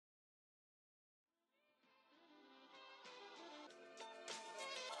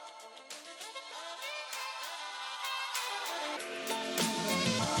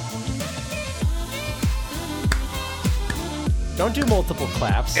Don't do multiple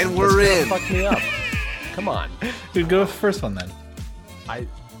claps. And we're in. Fuck me up. Come on. Dude, go with the first one then. I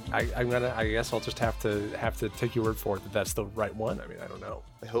guess I'll just have to take your word for it that that's the right one. I mean, I don't know.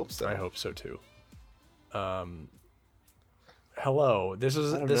 I hope so. I hope so too. Hello. This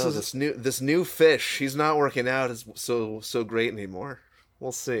is this new fish. He's not working out as so great anymore.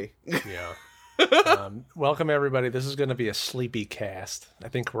 We'll see. Yeah. Welcome everybody. This is going to be a sleepy cast. I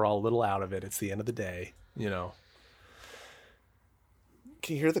think we're all a little out of it. It's the end of the day, you know.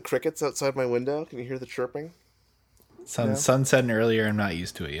 Can you hear the crickets outside my window? Can you hear the chirping? Sun setting earlier. I'm not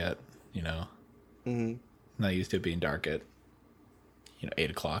used to it yet. You know, Mm-hmm. not used to it being dark at 8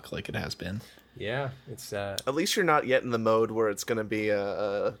 o'clock like it has been. Yeah, it's At least you're not yet in the mode where it's gonna be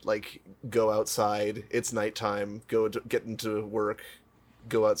like go outside. It's nighttime. Get into work.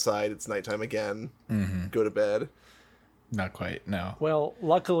 Go outside. It's nighttime again. Mm-hmm. Go to bed. Not quite. No. well,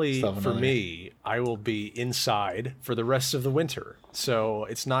 luckily Still for another- me, I will be inside for the rest of the winter. So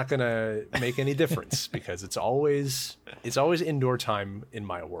it's not going to make any difference because it's always indoor time in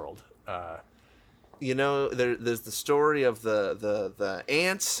my world. There's the story of the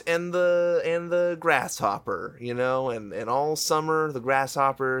ants and the grasshopper, and all summer the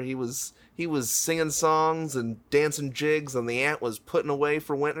grasshopper he was singing songs and dancing jigs, and the ant was putting away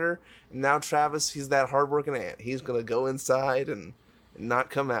for winter. And now Travis, he's that hardworking ant. He's gonna go inside and not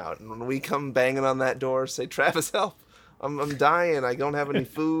come out. And when we come banging on that door, say, Travis, help! I'm dying. I don't have any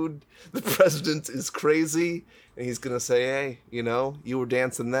food. The president is crazy, and he's gonna say, hey, you were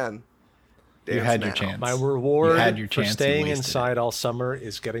dancing then. You Dance had your now. chance. My reward You had your for chance, you staying wasted inside all summer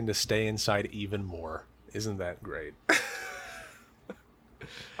is getting to stay inside even more. Isn't that great?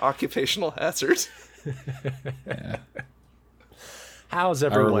 Occupational hazard. Yeah. How's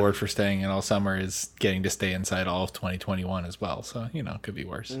Our everyone? reward for staying in all summer is getting to stay inside all of 2021 as well. So it could be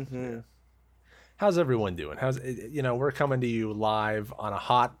worse. Mm-hmm. How's everyone doing? We're coming to you live on a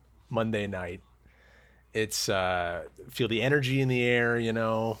hot Monday night. It's feel the energy in the air.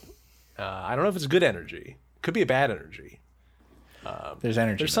 I don't know if it's good energy. Could be a bad energy. There's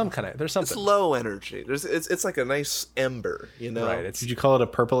energy. There's It's something. low energy. It's like a nice ember, Right. Did you call it a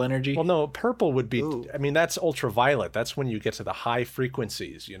purple energy? Well, no, purple would be. Ooh. I mean, that's ultraviolet. That's when you get to the high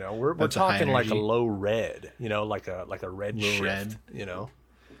frequencies. We're That's a high talking like a energy. low red. Like a red Low shift. red.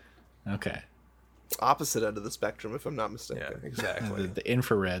 Okay. Opposite end of the spectrum, if I'm not Yeah, mistaken. exactly. The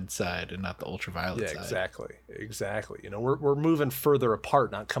infrared side and not the ultraviolet Yeah, side. exactly. We're moving further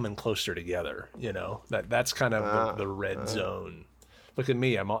apart, not coming closer together. That's kind of the red zone. Look at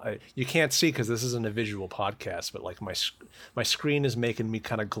me. You can't see because this isn't a visual podcast, but like my screen is making me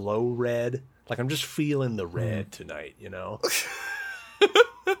kind of glow red. Like I'm just feeling the red tonight.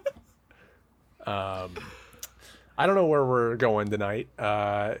 I don't know where we're going tonight.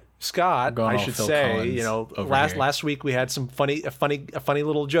 Scott, Going I all should Phil say, Collins over here. last week we had a funny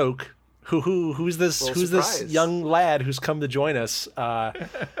little joke. Who's this surprise. young lad who's come to join us?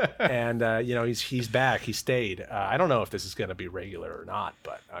 And he's back. He stayed. I don't know if this is going to be regular or not,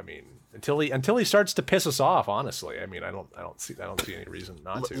 but I mean, until he starts to piss us off, honestly, I mean, I don't see any reason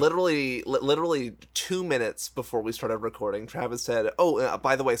not to. Literally 2 minutes before we started recording, Travis said, "Oh,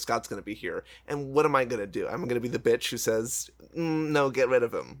 by the way, Scott's going to be here." And what am I going to do? I'm going to be the bitch who says, "No, get rid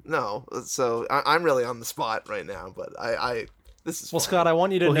of him." No. So I'm really on the spot right now, but this is Well, fun. Scott, I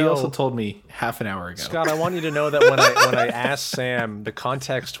want you to Well, know. he also told me half an hour ago. Scott, I want you to know that when I asked Sam, the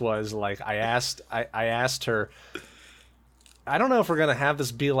context was like I asked her. I don't know if we're gonna have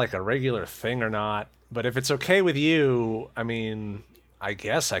this be like a regular thing or not, but if it's okay with you, I mean, I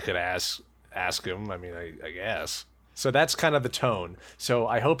guess I could ask him. I mean, I guess. So that's kind of the tone. So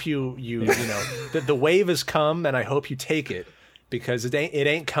I hope you the wave has come, and I hope you take it because it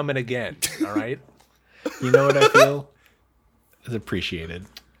ain't coming again. All right. You know what I feel? Is appreciated.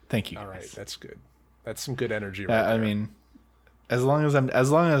 Thank you. All right. guys. That's good. That's some good energy. Right there. I mean, as long as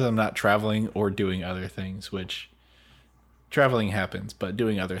I'm not traveling or doing other things, which traveling happens, but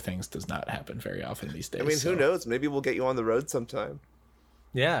doing other things does not happen very often these days. I mean, so- who knows? Maybe we'll get you on the road sometime.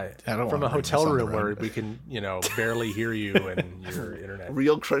 Yeah, I don't from wanna a bring this hotel on the room where road. we can, barely hear you and your internet.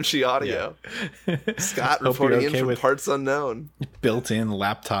 Real crunchy audio. Scott Hope you're reporting in okay from with- parts unknown. Built-in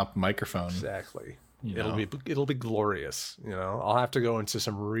laptop microphone. Exactly. You It'll know. be glorious. I'll have to go into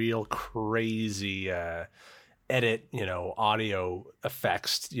some real crazy edit, audio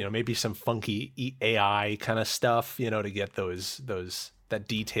effects. Maybe some funky AI kind of stuff. To get that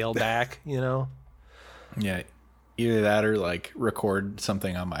detail back. Yeah, either that or like record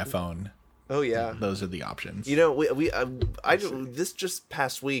something on my phone. Oh yeah. Those are the options. This just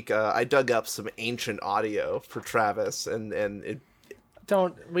past week, I dug up some ancient audio for Travis, and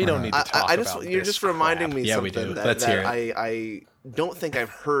We don't need to talk I just about you're this just reminding crap. me Yeah, we something do. that, Let's hear I don't think I've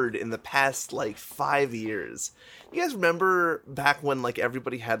heard in the past like 5 years. You guys remember back when like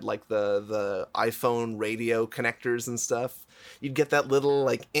everybody had like the iPhone radio connectors and stuff? You'd get that little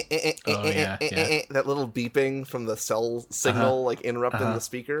like that little beeping from the cell signal like interrupting the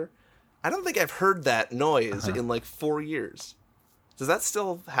speaker. I don't think I've heard that noise in like 4 years. Does that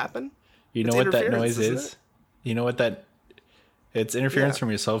still happen? You know what that noise is? You know what that? It's interference from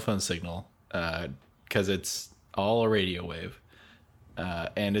your cell phone signal, because it's all a radio wave,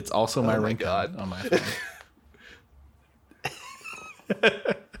 and it's also my ringtone on my phone.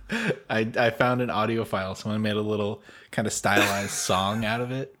 I found an audio file. Someone made a little kind of stylized song out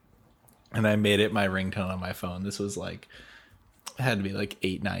of it, and I made it my ringtone on my phone. This was like, it had to be like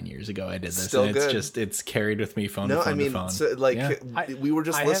 8-9 years ago I did this. Still and good. It's carried with me phone to phone to phone. So, like we were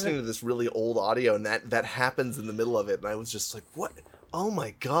just I listening to this really old audio, and that happens in the middle of it, and I was just like, what? Oh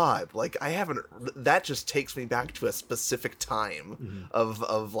my god, like I haven't, that just takes me back to a specific time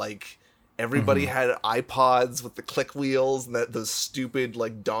of like everybody had iPods with the click wheels and those stupid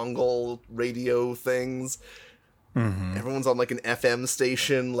like dongle radio things. Everyone's on like an FM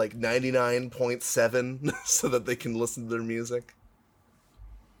station like 99.7 so that they can listen to their music.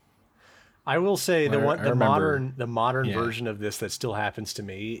 I will say the modern Yeah. version of this that still happens to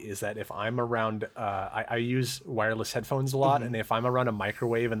me is that if I'm around, I use wireless headphones a lot, and if I'm around a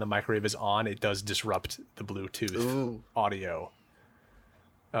microwave and the microwave is on, it does disrupt the Bluetooth audio.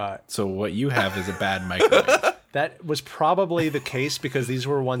 So what you have is a bad microwave. That was probably the case because these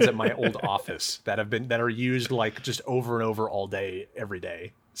were ones at my old office that are used like just over and over all day, every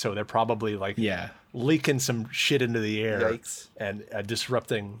day. So they're probably like leaking some shit into the air. Yikes. And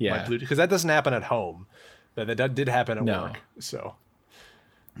disrupting my Yeah. Bluetooth, because that doesn't happen at home, but that did happen at No. work. So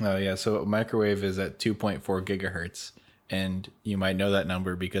Oh yeah, so microwave is at 2.4 gigahertz, and you might know that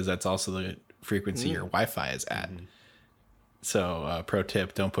number because that's also the frequency your Wi-Fi is at. So pro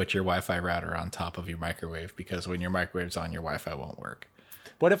tip, don't put your Wi-Fi router on top of your microwave, because when your microwave's on, your Wi-Fi won't work.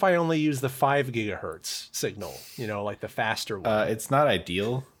 what if I only use the 5 gigahertz signal? You know, like the faster one. It's not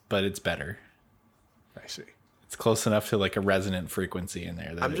ideal, but it's better. I see. It's close enough to like a resonant frequency in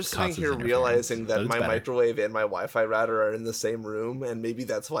there that I'm it just sitting causes here interference, realizing but that it's my better. microwave and my Wi-Fi router are in the same room, and maybe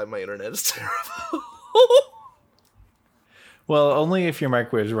that's why my internet is terrible. Well, only if your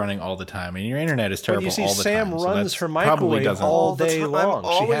microwave's running all the time, and your internet is terrible you see, all the Sam time. so runs that's her probably microwave doesn't. all the day time. long.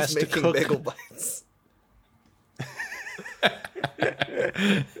 I'm She always has to making cook. bagel bites.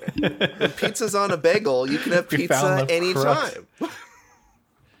 When pizza's on a bagel, you can have We pizza found the anytime.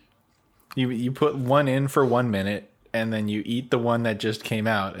 You put one in for 1 minute, and then you eat the one that just came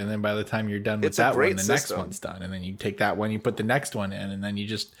out, and then by the time you're done with It's a that one, great the next system. one's done, and then you take that one, you put the next one in, and then you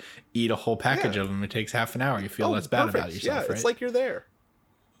just eat a whole package of them. It takes half an hour. You feel less bad about yourself, Yeah, right? it's like you're there.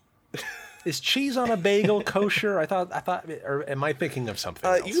 Is cheese on a bagel kosher? I thought, or am I thinking of something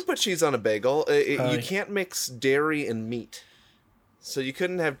else? You can put cheese on a bagel. You can't mix dairy and meat. So you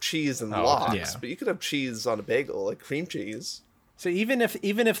couldn't have cheese and lox, yeah. but you could have cheese on a bagel, like cream cheese. So even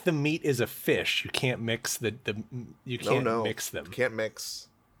if the meat is a fish, you can't mix you can't No, mix them. Can't mix.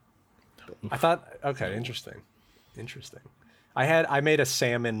 I thought, okay, interesting. I made a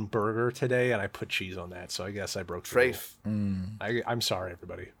salmon burger today, and I put cheese on that, so I guess I broke the rule. Trafe. I'm sorry,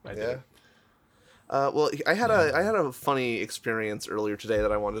 everybody. I did. Yeah. Well, I had a funny experience earlier today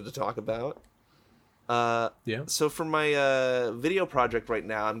that I wanted to talk about. Yeah. So for my video project right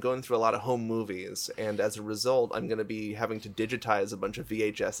now, I'm going through a lot of home movies, and as a result, I'm going to be having to digitize a bunch of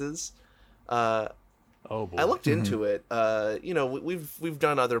VHSs. Oh boy. I looked into it. You know, we've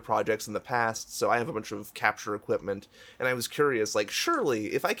done other projects in the past, so I have a bunch of capture equipment, and I was curious, like, surely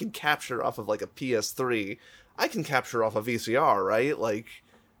if I can capture off of like a PS3, I can capture off a VCR, right? Like,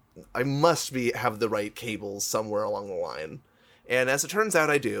 I must have the right cables somewhere along the line. And as it turns out,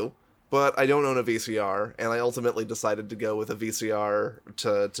 I do. But I don't own a VCR, and I ultimately decided to go with a VCR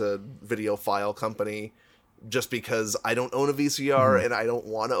to video file company just because I don't own a VCR and I don't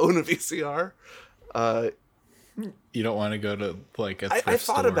want to own a VCR. You don't want to go to like a thrift I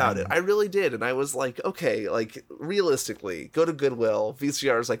thought store about it. and- I really did. And I was like, okay, like realistically, go to Goodwill.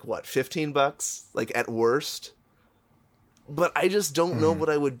 VCR is like what, $15? Like at worst. But I just don't know what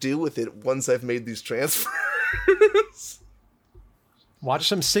I would do with it once I've made these transfers. Watch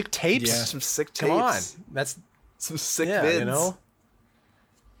some sick tapes. Yeah. Some sick tapes. Come on. That's Some sick yeah, vids. you know.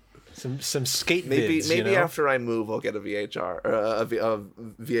 Some skate Maybe vids, you know? after I move, I'll get a VHR or a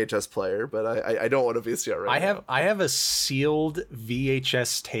VHS player, but I don't want a VCR right now. I have a sealed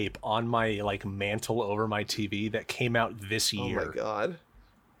VHS tape on my like mantle over my TV that came out this Oh year. my god,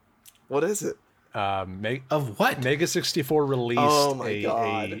 what is it? Of what? Mega 64 released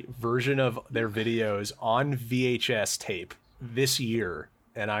a version of their videos on VHS tape this year,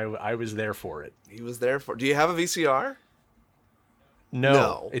 and I was there for it. He was there for. Do you have a VCR?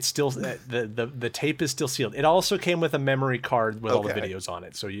 No, it's still the tape is still sealed. It also came with a memory card with all the videos on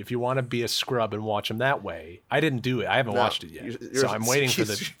it. So if you want to be a scrub and watch them that way, I didn't do it. I haven't watched it yet. So I'm waiting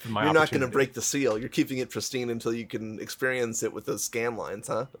for my. You're not going to break the seal. You're keeping it pristine until you can experience it with those scan lines,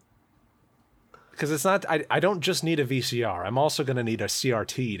 huh? Because it's not. I don't just need a VCR. I'm also going to need a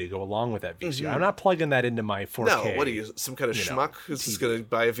CRT to go along with that VCR. I'm not plugging that into my 4K. No, what are you, some kind of schmuck who's just going to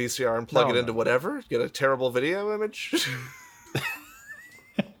buy a VCR and plug it into whatever? Get a terrible video image?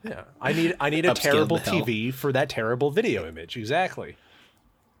 Yeah, I need a terrible TV for that terrible video image. Exactly.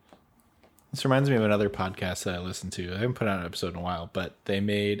 This reminds me of another podcast that I listened to. I haven't put out an episode in a while, but they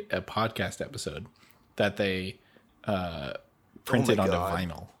made a podcast episode that they printed onto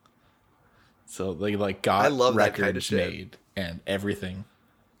vinyl. So they got I love records that kind of shit. made and everything,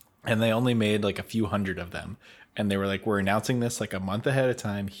 and they only made like a few hundred of them. And they were like, "We're announcing this like a month ahead of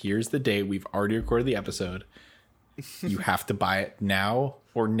time. Here's the date. We've already recorded the episode. You have to buy it now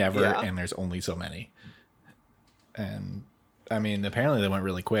or never, and there's only so many." And I mean, apparently they went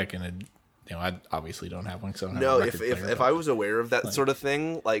really quick, and I obviously don't have one. So if I was aware of that sort of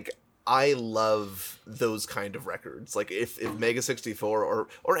thing, like I love those kind of records. Like if Mega 64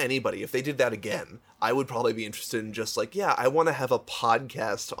 or anybody, if they did that again, I would probably be interested in just like, I want to have a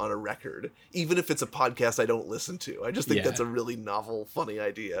podcast on a record, even if it's a podcast I don't listen to. I just think that's a really novel, funny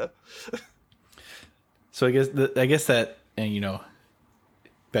idea. So I guess that, and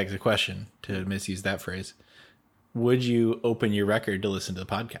begs the question, to misuse that phrase. Would you open your record to listen to the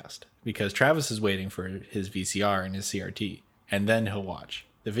podcast? Because Travis is waiting for his VCR and his CRT, and then he'll watch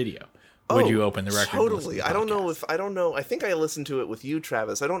the video. Would you open the record? Totally. I don't know. I think I listened to it with you,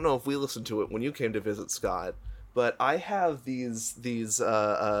 Travis. I don't know if we listened to it when you came to visit Scott, but I have these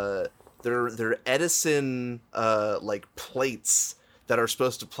they're Edison like plates that are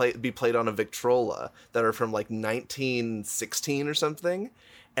supposed to be played on a Victrola that are from like 1916 or something,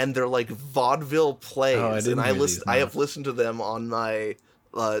 and they're like vaudeville plays. And I have listened to them on my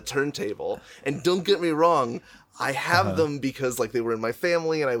turntable. And don't get me wrong, I have them because like they were in my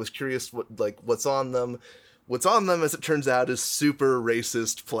family, and I was curious what's on them. What's on them, as it turns out, is super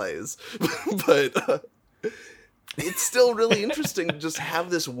racist plays, but. It's still really interesting to just have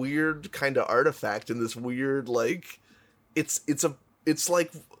this weird kind of artifact and this weird like it's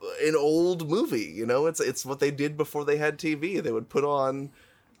like an old movie, it's what they did before they had TV. They would put on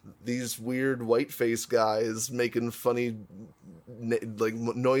these weird white-faced guys making funny like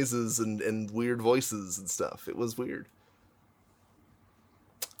noises and weird voices and stuff. It was weird.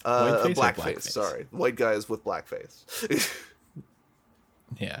 Blackface, sorry. White guys with blackface.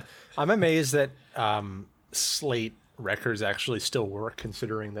 Yeah. I'm amazed that Slate records actually still work,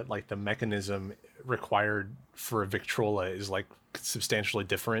 considering that like the mechanism required for a Victrola is like substantially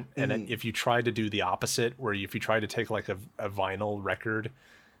different. And then if you try to do the opposite, where if you try to take like a vinyl record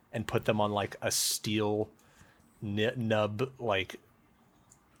and put them on like a steel nub like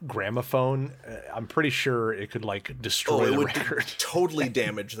gramophone, I'm pretty sure it could like destroy the record. Totally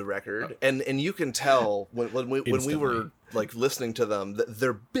damage the record. And you can tell when we were like listening to them that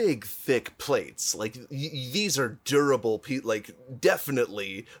they're big, thick plates. Like these are durable, like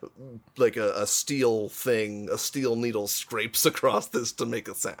definitely like a steel thing, a steel needle scrapes across this to make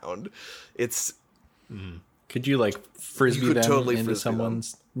a sound. It's. Could you like frisbee them totally into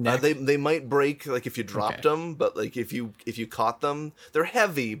someone's neck? They might break like if you dropped them, but like if you caught them, they're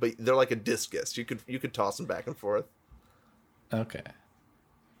heavy, but they're like a discus. You could toss them back and forth. Okay.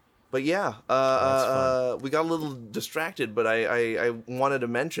 But yeah, we got a little distracted, but I wanted to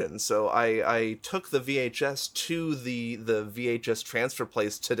mention. So I took the VHS to the VHS transfer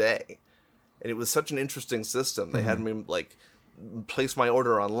place today, and it was such an interesting system. They had me like place my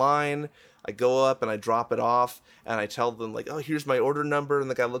order online. I go up and I drop it off, and I tell them like, "Oh, here's my order number," and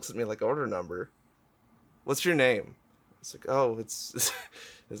the guy looks at me like, "Order number? What's your name?" It's like, "Oh, it's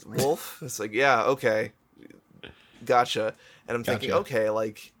Wolf." It's like, "Yeah, okay, gotcha." And I'm thinking, okay,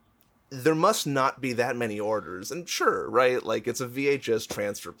 like there must not be that many orders, and sure, right? Like it's a VHS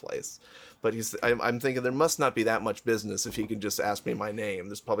transfer place, but I'm thinking there must not be that much business if he can just ask me my name.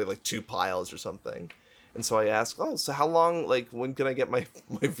 There's probably like 2 piles or something. And so I asked, "Oh, so how long, like, when can I get my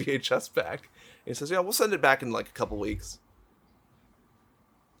VHS back?" And he says, "Yeah, we'll send it back in, like, a couple weeks."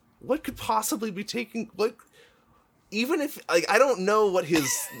 What could possibly be taking, what, even if, like, I don't know what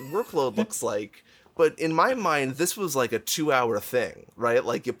his workload looks like, but in my mind, this was, like, a 2-hour thing, right?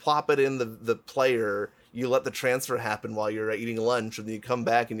 Like, you plop it in the player, you let the transfer happen while you're eating lunch, and then you come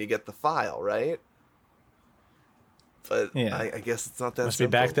back and you get the file, right? But Yeah. I guess it's not that Must simple.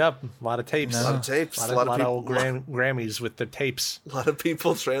 be backed up. A lot of tapes. A lot of tapes. A lot of people, old Grammys with the tapes. a lot of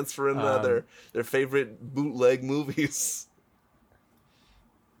people transferring their favorite bootleg movies.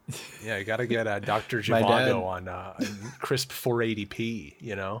 Yeah, you got to get Dr. My dad- Zhivago on crisp 480p,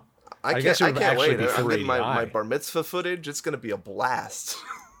 you know? I guess it would can't actually wait. be I'm getting my 480i. bar mitzvah footage. It's going to be a blast.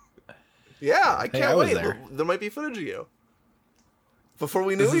 Yeah, I can't I was wait. there. There might be footage of you. Before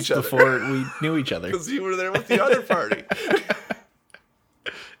we knew This is each other. before we knew each other. Because you were there with the other party.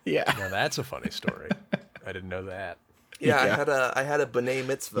 Yeah. Now that's a funny story. I didn't know that. Yeah, Yeah. I had a b'nai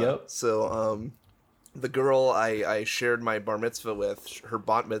mitzvah. Yep. So the girl I shared my bar mitzvah with, her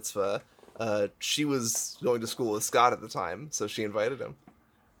bat mitzvah, she was going to school with Scott at the time, so she invited him.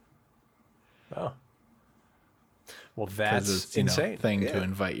 Oh. Well, 'Cause that's it's, insane. thing Yeah. to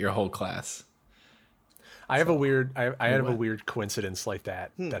invite your whole class. I have a weird I have a What? weird coincidence like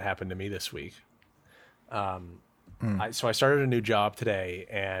that that happened to me this week. So I started a new job today,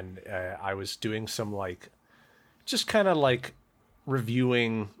 and I was doing some just kind of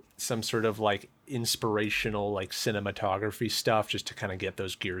reviewing some sort of inspirational cinematography stuff just to kind of get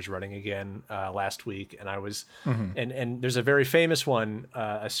those gears running again last week. And I was and there's a very famous one,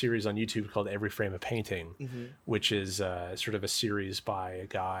 a series on YouTube called Every Frame a Painting, which is sort of a series by a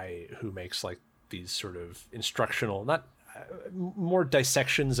guy who makes these sort of instructional, not more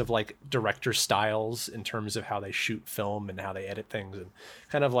dissections of director styles in terms of how they shoot film and how they edit things, and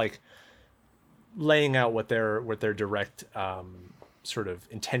kind of laying out what their direct sort of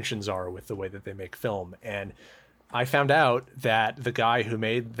intentions are with the way that they make film. And I found out that the guy who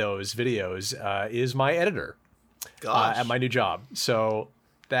made those videos is my editor Gosh. at my new job. So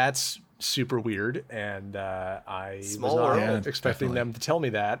that's super weird, and I Small was not world. expecting Definitely. them to tell me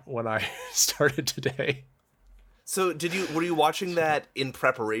that when I started today. So were you watching that in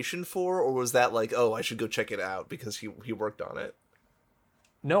preparation for, or was that oh, I should go check it out because he worked on it?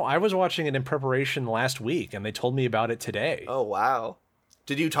 No, I was watching it in preparation last week, and they told me about it today. Oh, wow.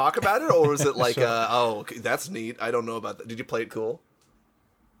 Did you talk about it, or was it oh, okay, that's neat, I don't know about that. Did you play it cool?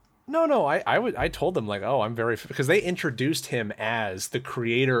 No, I told them oh, I'm very, because they introduced him as the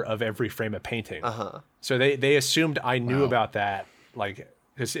creator of Every Frame a Painting. So they assumed I knew about that,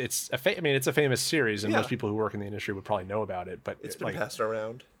 because it's it's a famous series, and Yeah. most people who work in the industry would probably know about it. But It's been passed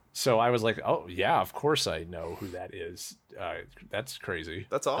around. so I was oh yeah, of course I know who that is. That's crazy.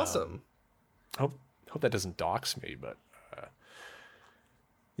 That's awesome. Hope that doesn't dox me, but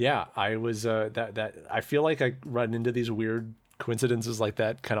yeah, I was that I feel like I run into these weird coincidences like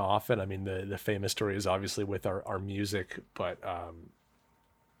that kind of often. I mean, the famous story is obviously with our music, but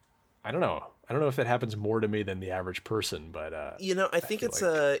I don't know if that happens more to me than the average person, but I think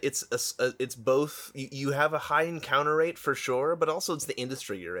feel it's both. You have a high encounter rate for sure, but also it's the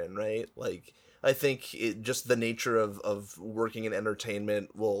industry you're in, right? I think just the nature of working in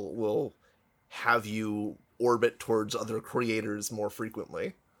entertainment will have you orbit towards other creators more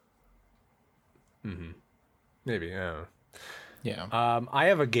frequently. maybe, yeah. Yeah. I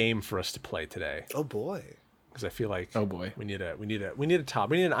have a game for us to play today, Oh boy. because I feel like Oh, boy. we need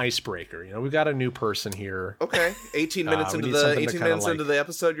an icebreaker. We've got a new person here. Okay, 18 minutes we into need the something to 18 kinda minutes into the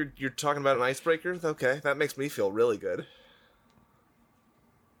episode, you're talking about an icebreaker. Okay, that makes me feel really good.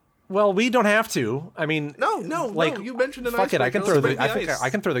 Well, we don't have to. I mean, No, you mentioned an fuck icebreaker. it. I can Let's throw break the. I think ice. I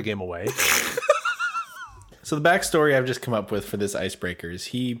can throw the game away. So the backstory I've just come up with for this icebreaker is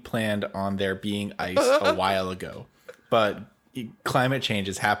he planned on there being ice a while ago, but climate change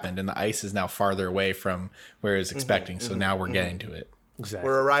has happened and the ice is now farther away from where he was expecting. So now we're getting to it. Exactly.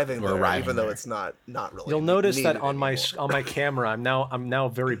 We're arriving there, arriving even though there. it's not really. You'll notice that needed on my anymore. camera, I'm now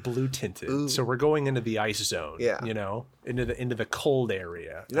very blue tinted. So we're going into the ice zone. Yeah. Into the cold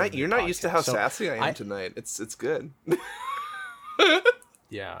area. You're not used to how So sassy I am tonight. It's good.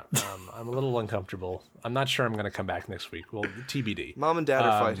 Yeah, I'm a little uncomfortable. I'm not sure I'm going to come back next week. Well, TBD. Mom and Dad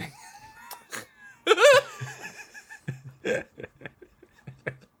are fighting.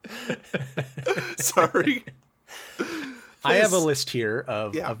 Sorry. I have a list here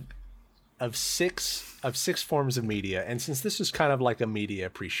of Yeah. of six forms of media, and since this is kind of like a media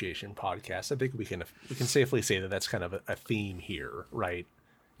appreciation podcast, I think we can safely say that that's kind of a theme here, right?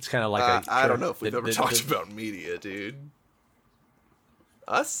 It's kind of like I don't know if we've ever talked about media, dude.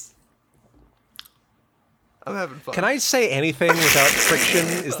 Us? I'm having fun. Can I say anything without friction?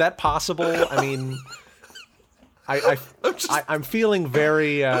 Is that possible? I mean, I'm feeling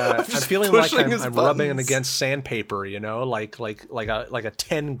very. I'm feeling like pushing his I'm rubbing buttons. against sandpaper. Like a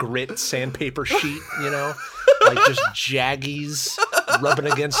 10 grit sandpaper sheet. Like just jaggies rubbing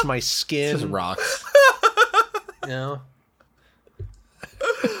against my Just skin. rocks. You know?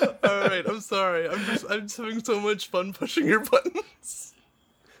 All right, I'm sorry. I'm just having so much fun pushing your buttons.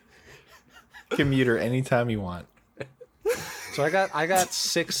 Commuter anytime you want. So I got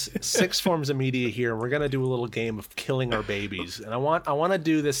six forms of media here, and we're gonna do a little game of killing our babies. And I want to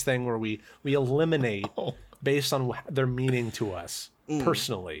do this thing where we eliminate based on their meaning to us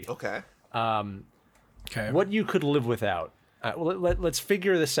personally. Okay. Okay. What you could live without. Let's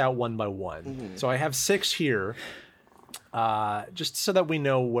figure this out one by one. Mm-hmm. So I have 6 here, just so that we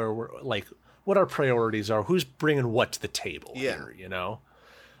know where we're like what our priorities are, who's bringing what to the table here. You know,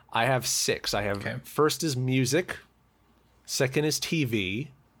 I have 6. I have first is music, second is TV,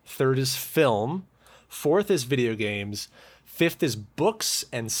 third is film, fourth is video games, fifth is books,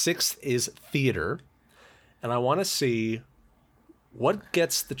 and sixth is theater. And I want to see what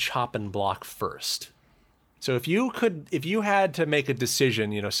gets the chopping block first. So if you had to make a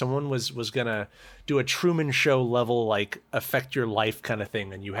decision, you know, someone was gonna do a Truman Show level, like affect your life kind of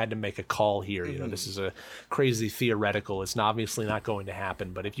thing, and you had to make a call here. You know, this is a crazy theoretical. It's obviously not going to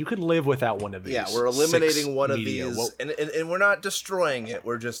happen. But if you could live without one of these, we're eliminating one media, of these, and we're not destroying it.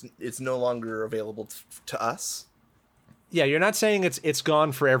 We're just it's no longer available to us. Yeah, you're not saying it's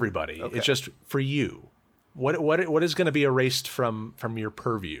gone for everybody. Okay. It's just for you. What is going to be erased from your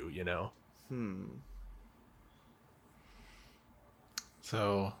purview? You know.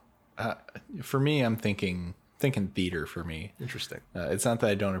 So, for me, I'm thinking theater. For me, Interesting. it's not that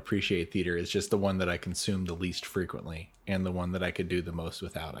I don't appreciate theater. It's just the one that I consume the least frequently, and the one that I could do the most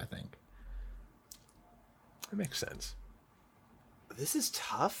without. I think. That makes sense. This is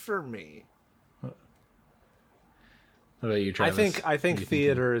tough for me. What about you, Travis? I think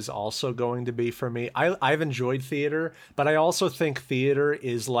theater is also going to be for me. I've enjoyed theater, but I also think theater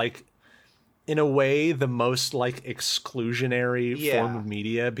is like, in a way, the most like exclusionary form of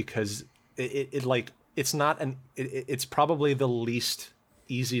media, because it's probably the least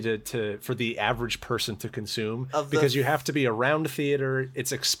easy to for the average person to consume, because you have to be around theater.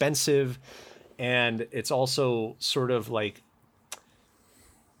 It's expensive, and it's also sort of like,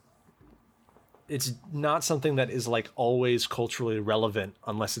 it's not something that is like always culturally relevant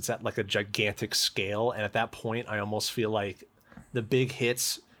unless it's at like a gigantic scale. And at that point, I almost feel like the big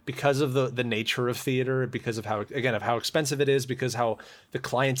hits, because of the nature of theater, because of how expensive it is, because how the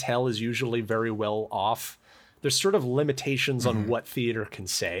clientele is usually very well off, there's sort of limitations on what theater can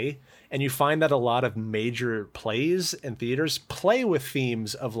say. And you find that a lot of major plays and theaters play with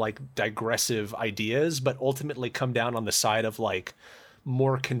themes of like digressive ideas, but ultimately come down on the side of like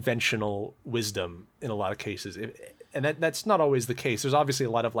more conventional wisdom in a lot of cases. And that's not always the case. There's obviously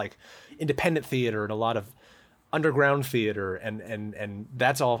a lot of like independent theater and a lot of underground theater, and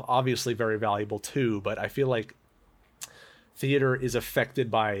that's all obviously very valuable too. But I feel like theater is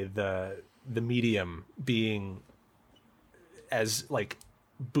affected by the medium being as like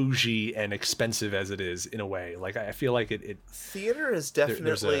bougie and expensive as it is, in a way. Like I feel like it theater is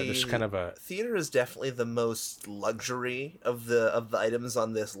definitely there's kind of a theater is definitely the most luxury of the items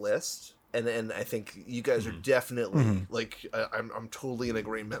on this list. And I think you guys are definitely like, I'm totally in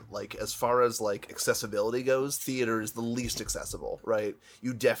agreement. Like, as far as like accessibility goes, theater is the least accessible, right?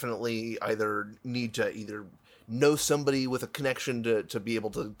 You definitely either need to know somebody with a connection to be able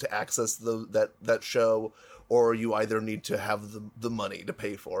to access that show, or you either need to have the money to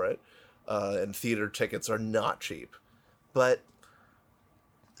pay for it. And theater tickets are not cheap. But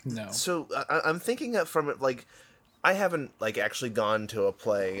No. so I'm thinking that from it, like, I haven't like actually gone to a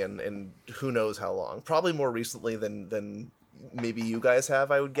play and who knows how long. Probably more recently than maybe you guys have,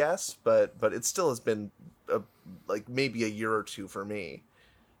 I would guess. But it still has been like maybe a year or two for me.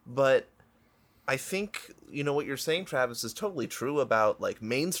 But I think, you know, what you're saying, Travis, is totally true about like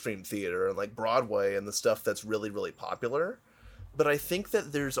mainstream theater and like Broadway and the stuff that's really, really popular. But I think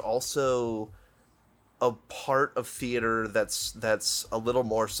that there's also a part of theater that's a little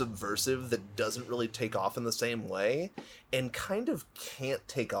more subversive, that doesn't really take off in the same way, and kind of can't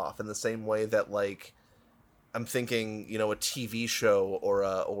take off in the same way that, like, I'm thinking, you know, a TV show or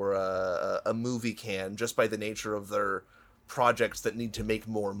a movie can, just by the nature of their projects that need to make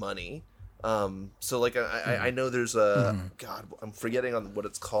more money. So like I know there's a God, I'm forgetting on what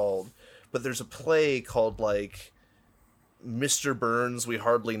it's called, but there's a play called like Mr. Burns, We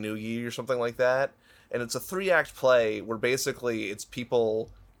Hardly Knew Ye, or something like that. And it's a 3-act play where basically it's people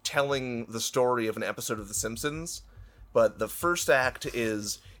telling the story of an episode of The Simpsons. But the first act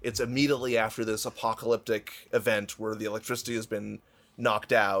it's immediately after this apocalyptic event where the electricity has been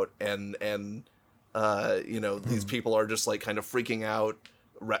knocked out, and you know, these people are just like kind of freaking out,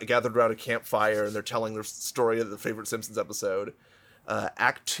 gathered around a campfire, and they're telling their story of the favorite Simpsons episode.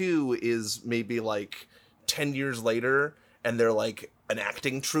 Act 2 is maybe like 10 years later and they're like an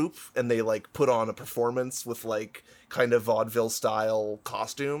acting troupe and they like put on a performance with like kind of vaudeville style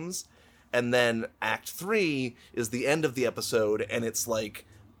costumes. And then Act 3 is the end of the episode and it's like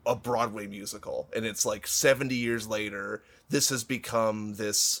a Broadway musical. And it's like 70 years later, this has become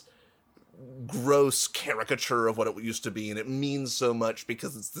this gross caricature of what it used to be, and it means so much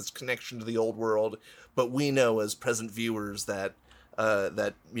because it's this connection to the old world. But we know as present viewers that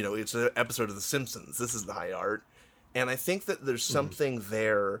it's an episode of The Simpsons. This is the high art, and I think that there's something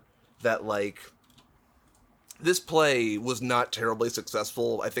there that like this play was not terribly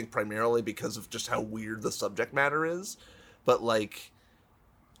successful. I think primarily because of just how weird the subject matter is, but like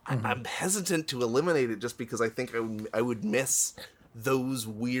I'm hesitant to eliminate it just because I think I would miss those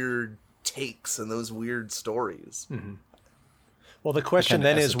weird takes and those weird stories. Well, the question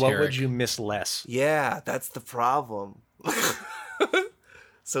then is, what would esoteric. you miss less? Yeah, that's the problem.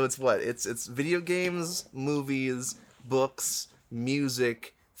 So it's what? It's video games, movies, books,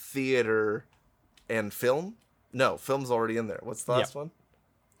 music, theater, and film? No, film's already in there. What's the last one?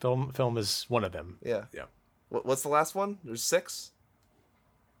 Film is one of them. Yeah. Yeah. What's the last one? There's 6?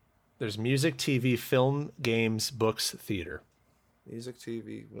 There's music, TV, film, games, books, theater. Music,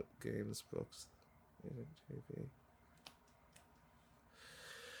 TV, games, books, music, TV.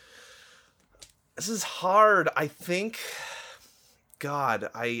 This is hard. I think, God,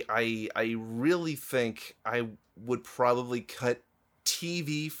 I really think I would probably cut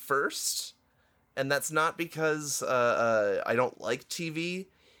TV first, and that's not because I don't like TV.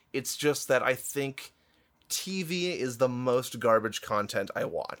 It's just that I think TV is the most garbage content I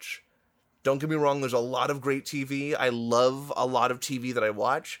watch. Don't get me wrong, there's a lot of great TV. I love a lot of TV that I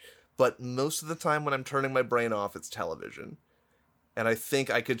watch, but most of the time when I'm turning my brain off, it's television. And I think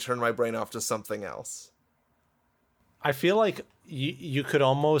I could turn my brain off to something else. I feel like you could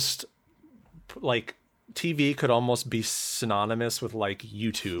almost, like, TV could almost be synonymous with like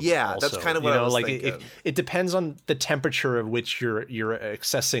YouTube. Yeah, also. that's kind of what I was like thinking. it depends on the temperature of which you're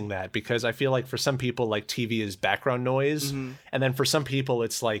accessing that, because I feel like for some people like TV is background noise, and then for some people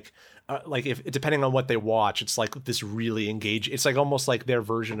it's like if depending on what they watch, it's like this really engaging. It's like almost like their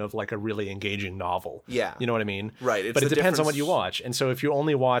version of like a really engaging novel. Yeah. You know what I mean? Right. It's But it the depends on what difference- you watch. And so if you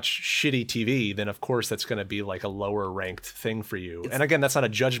only watch shitty TV, then of course that's going to be like a lower ranked thing for you. And again, that's not a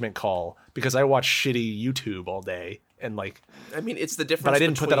judgment call, because I watch shitty YouTube all day and like, I mean, it's the difference. but I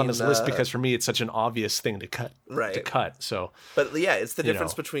didn't put that on this between, list because for me it's such an obvious thing to cut. Right. To cut. So But yeah, it's the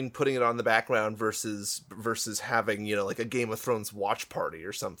difference know. between putting it on the background versus having, like a Game of Thrones watch party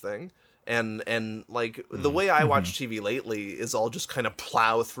or something. And like the way I watch TV lately is I'll just kind of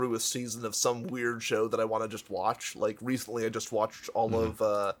plow through a season of some weird show that I want to just watch. Like recently I just watched all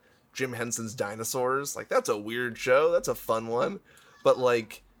of Jim Henson's Dinosaurs. Like that's a weird show. That's a fun one. But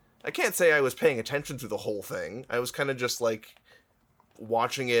like I can't say I was paying attention to the whole thing. I was kind of just like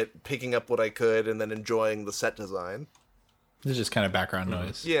watching it, picking up what I could, and then enjoying the set design. It's just kind of background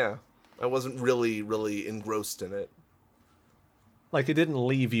noise. Yeah. I wasn't really engrossed in it. like it didn't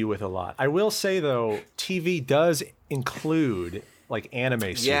leave you with a lot. I will say though, TV does include like anime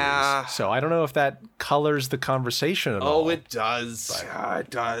series. Yeah. So I don't know if that colors the conversation at all. Oh, it does. Yeah, it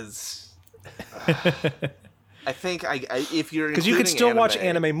does. I think if you're Because you could still watch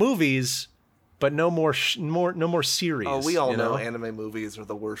anime anime movies, but no more series. Oh, we all you know anime movies are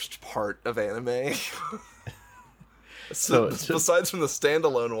the worst part of anime. So Besides from the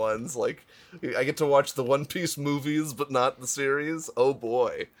standalone ones, like I get to watch the One Piece movies, but not the series. Oh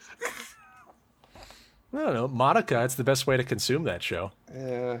boy. I don't know. Madoka, it's the best way to consume that show.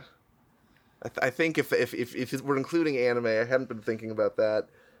 Yeah. I think if we're including anime, I hadn't been thinking about that.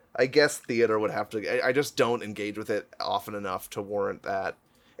 I guess theater would have to. I just don't engage with it often enough to warrant that.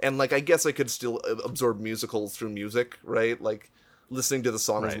 And like, I guess I could still absorb musicals through music, right? Like, listening to the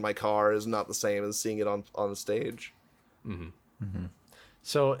songs Right. in my car is not the same as seeing it on the stage.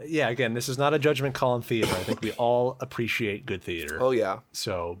 So yeah, again, this is not a judgment call on theater. I think we all appreciate good theater. Oh yeah,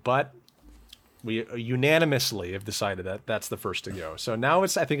 So, but we unanimously have decided that that's the first to go. So now I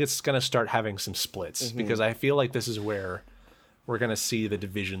think it's going to start having some splits, because I feel like this is where we're going to see the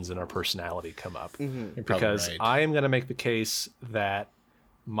divisions in our personality come up. You're probably Because right. I am going to make the case that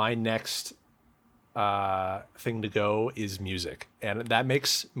my next thing to go is music, and that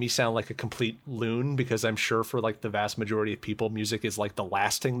makes me sound like a complete loon, because I'm sure for like the vast majority of people, music is like the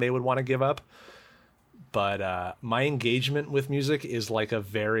last thing they would want to give up. But my engagement with music is like a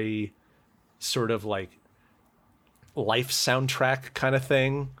very sort of like life soundtrack kind of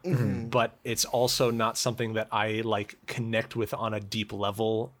thing, but it's also not something that I like connect with on a deep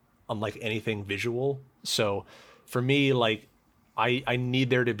level, unlike anything visual. So for me, like I need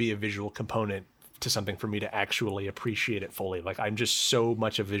there to be a visual component to something for me to actually appreciate it fully. Like I'm just so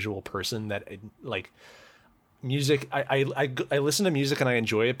much a visual person that like music, I listen to music and I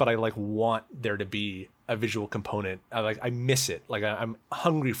enjoy it, but I like want there to be a visual component. I miss it. Like I'm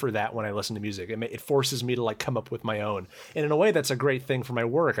hungry for that when I listen to music. It forces me to like come up with my own. And in a way, that's a great thing for my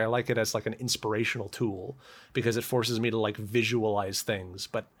work. I like it as like an inspirational tool because it forces me to like visualize things.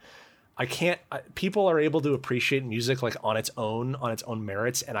 But I can't. People are able to appreciate music like on its own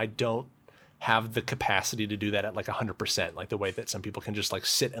merits, and I don't have the capacity to do that at like 100%, like the way that some people can just like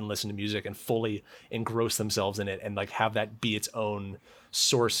sit and listen to music and fully engross themselves in it and like have that be its own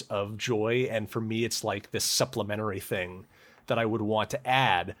source of joy. And for me, it's like this supplementary thing that I would want to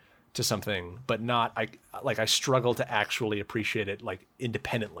add to something, but not, I struggle to actually appreciate it like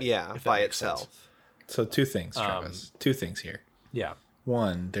independently. Yeah, by itself. Sense. So two things, Travis. Two things here. Yeah.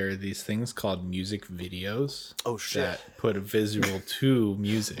 One, there are these things called music videos. Oh, shit. That put a visual to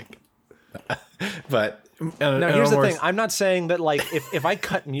music. But now here's the thing. I'm not saying that like if I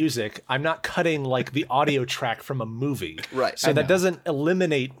cut music, I'm not cutting like the audio track from a movie. Right. So that doesn't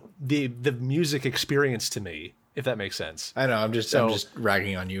eliminate the music experience to me, if that makes sense. I know. I'm just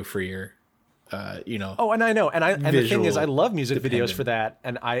ragging on you for your, Oh, and I know, and the thing is, I love music videos for that,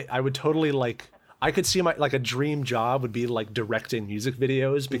 and I would totally like. I could see my like a dream job would be like directing music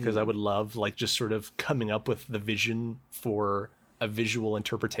videos because I would love like just sort of coming up with the vision for a visual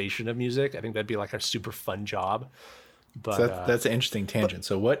interpretation of music. I think that'd be like a super fun job. But so that's an interesting tangent.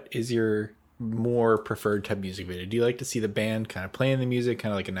 So what is your more preferred type of music video? Do you like to see the band kind of playing the music,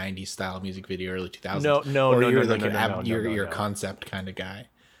 kind of like a 90s style music video, early 2000s? No, You're a concept kind of guy.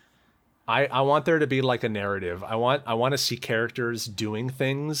 I want there to be like a narrative. I want to see characters doing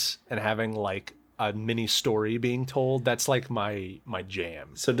things and having like a mini story being told. That's like my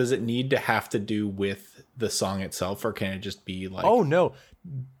jam. So does it need to have to do with the song itself, or can it just be like, oh no,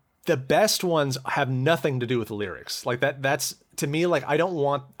 the best ones have nothing to do with the lyrics. Like that's to me, like I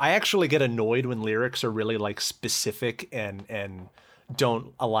actually get annoyed when lyrics are really like specific and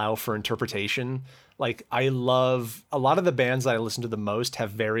don't allow for interpretation. Like I love a lot of the bands that I listen to the most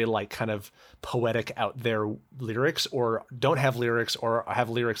have very like kind of poetic out there lyrics, or don't have lyrics, or have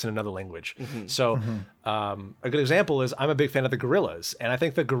lyrics in another language. So a good example is I'm a big fan of the Gorillaz, and I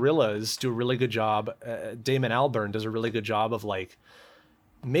think the Gorillaz do a really good job. Damon Albarn does a really good job of like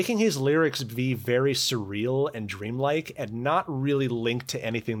making his lyrics be very surreal and dreamlike and not really linked to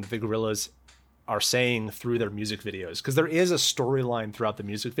anything that the Gorillaz are saying through their music videos, because there is a storyline throughout the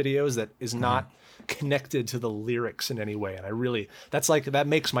music videos that is not connected to the lyrics in any way, and that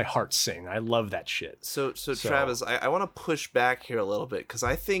makes my heart sing. I love that shit. So Travis, I want to push back here a little bit, because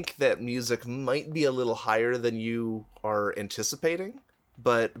I think that music might be a little higher than you are anticipating,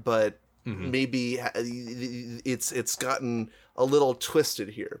 but maybe it's gotten a little twisted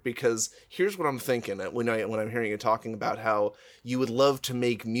here, because here's what I'm thinking when I'm hearing you talking about how you would love to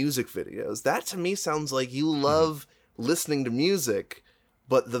make music videos. That to me sounds like you love listening to music,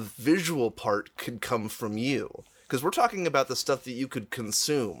 but the visual part could come from you, because we're talking about the stuff that you could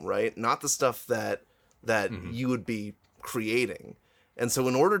consume, right? Not the stuff that you would be creating. And so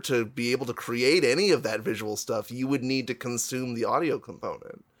in order to be able to create any of that visual stuff, you would need to consume the audio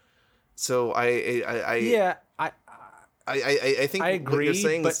component. So I think I agree, what you're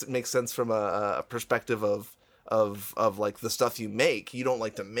saying but makes sense from a perspective of like the stuff you make. You don't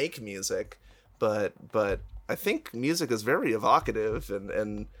like to make music, but I think music is very evocative,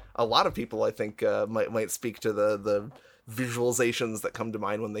 and a lot of people I think might speak to the visualizations that come to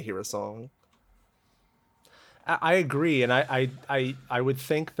mind when they hear a song. I agree, and I would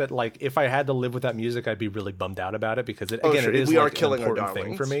think that like if I had to live without music, I'd be really bummed out about it, because it is we are like killing an our important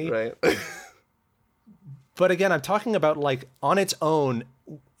darlings, thing for me. right? But again, I'm talking about like on its own,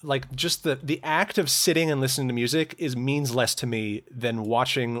 like just the act of sitting and listening to music means less to me than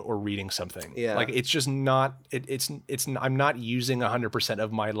watching or reading something. Yeah. Like it's just not it's I'm not using 100%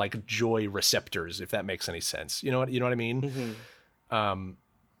 of my like joy receptors, if that makes any sense. You know what I mean?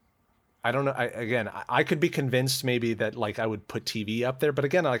 I don't know. I could be convinced maybe that like I would put TV up there, but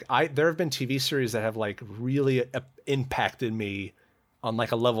again, like there have been TV series that have like really impacted me on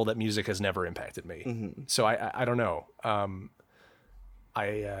like a level that music has never impacted me. So I don't know.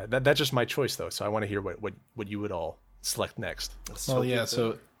 That's just my choice though. So I want to hear what you would all select next. Well, yeah.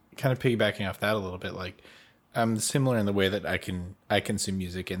 So kind of piggybacking off that a little bit, like I'm similar in the way that I consume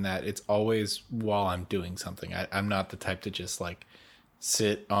music, in that it's always while I'm doing something. I'm not the type to just like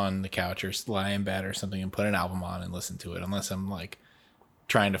sit on the couch or lie in bed or something and put an album on and listen to it, unless I'm like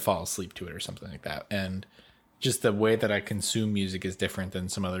trying to fall asleep to it or something like that. And just the way that I consume music is different than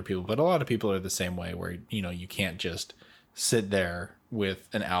some other people, but a lot of people are the same way, where you can't just sit there with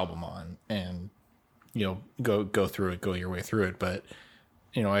an album on and go through it, go your way through it. But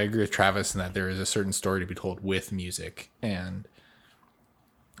I agree with Travis in that there is a certain story to be told with music, and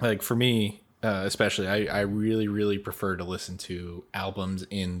like for me, especially, I really really prefer to listen to albums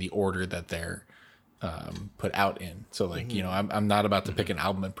in the order that they're put out in. So like I'm not about to pick an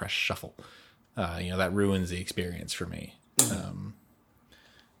album and press shuffle. That ruins the experience for me.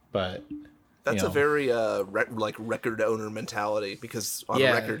 But that's a very like record owner mentality, because on a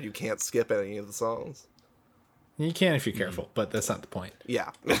record you can't skip any of the songs. You can if you're careful, but that's not the point. Yeah.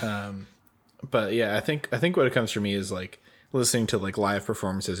 But yeah, I think what it comes for me is like listening to like live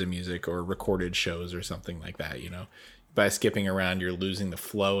performances of music or recorded shows or something like that. By skipping around, you're losing the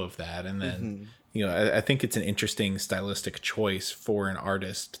flow of that, and then I think it's an interesting stylistic choice for an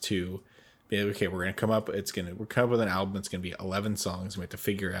artist to be okay. We're come up with an album that's gonna be 11 songs. We have to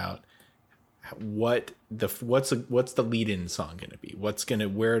figure out what's the lead-in song going to be,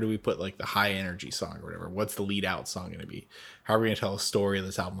 where do we put like the high energy song or whatever, what's the lead out song going to be, how are we going to tell a story of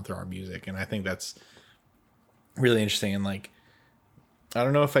this album through our music. And I think that's really interesting. And like, I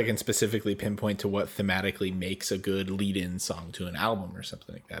don't know if I can specifically pinpoint to what thematically makes a good lead-in song to an album or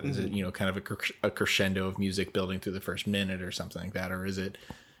something like that. Is it kind of a crescendo of music building through the first minute or something like that, or is it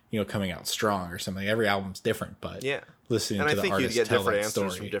coming out strong or something? Every album's different, but listening to the artist tell different that answers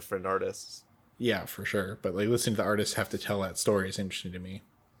story from different artists. Yeah, for sure. But like listening to the artists have to tell that story is interesting to me.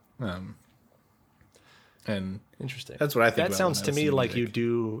 And interesting. That's what I think. That sounds to me like you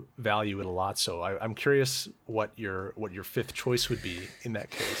do value it a lot. So I'm curious what your fifth choice would be in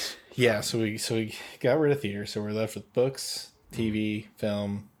that case. Yeah. So we got rid of theater. So we're left with books, TV,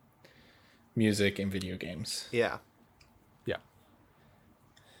 film, music, and video games. Yeah. Yeah.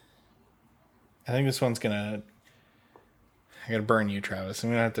 I think this one's I gotta burn you, Travis.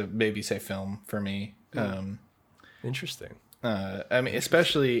 I'm gonna have to maybe say film for me. Interesting. I mean,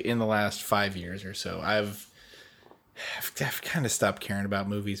 especially in the last 5 years or so, I've kind of stopped caring about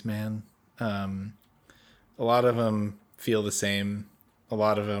movies, man. A lot of them feel the same. A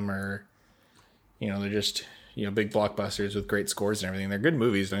lot of them are, they're just big blockbusters with great scores and everything. They're good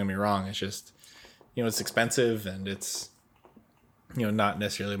movies. Don't get me wrong. It's just it's expensive, and it's not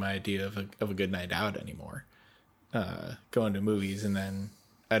necessarily my idea of a good night out anymore. Going to movies, and then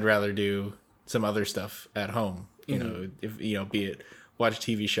I'd rather do some other stuff at home. If be it watch a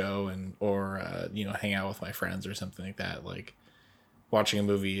TV show or hang out with my friends or something like that. Like watching a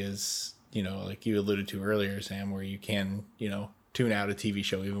movie is like you alluded to earlier, Sam, where you can tune out a TV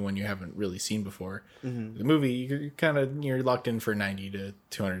show even when you haven't really seen before. The movie you're locked in for 90 to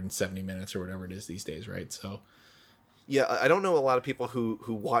 270 minutes or whatever it is these days, right? So. Yeah, I don't know a lot of people who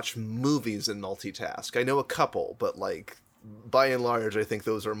watch movies and multitask. I know a couple, but like by and large, I think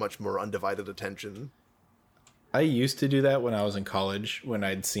those are much more undivided attention. I used to do that when I was in college, when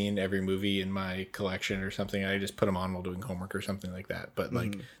I'd seen every movie in my collection or something. I just put them on while doing homework or something like that. But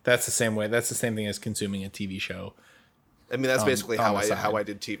like that's the same way. That's the same thing as consuming a TV show. I mean, that's basically how I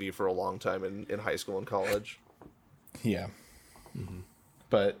did TV for a long time in high school and college. Yeah.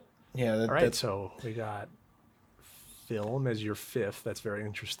 But yeah. All right, so we got film as your fifth. That's very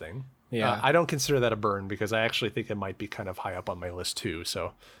interesting. Yeah. I don't consider that a burn because I actually think it might be kind of high up on my list too.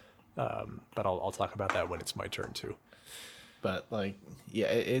 So, but I'll talk about that when it's my turn too. But like, yeah,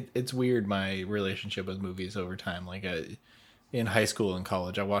 it's weird my relationship with movies over time. Like in high school and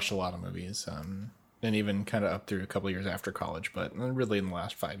college, I watched a lot of movies, and even kind of up through a couple of years after college. But really, in the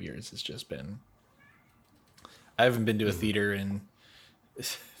last 5 years, it's just been. I haven't been to a theater in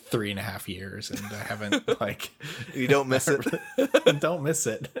 3.5 years, and I haven't like. You don't miss it. Don't miss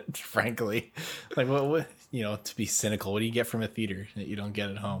it, frankly. Like what to be cynical, what do you get from a theater that you don't get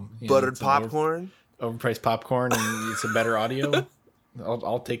at home? Buttered popcorn. Overpriced popcorn and some better audio.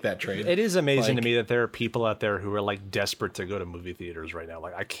 I'll take that trade. It is amazing to me that there are people out there who are like desperate to go to movie theaters right now.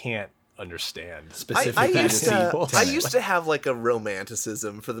 Like I can't understand specifically. I used to have like a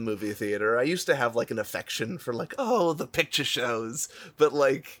romanticism for the movie theater. I used to have like an affection for like, oh, the picture shows. But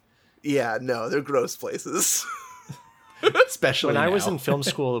like, yeah, no, they're gross places. Especially when now. I was in film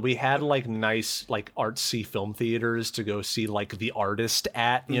school, we had like nice, like artsy film theaters to go see like The Artist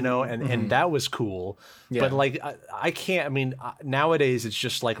at, and that was cool. Yeah. But like, I can't, I mean, nowadays it's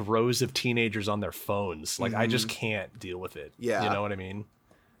just like rows of teenagers on their phones. Like, I just can't deal with it. Yeah. You know what I mean?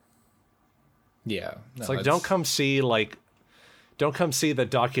 Yeah. No, it's like, don't come see the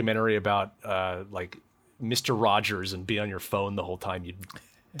documentary about like Mr. Rogers and be on your phone the whole time, you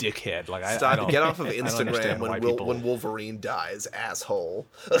dickhead. Like Stop, get off of Instagram when Wolverine dies, asshole.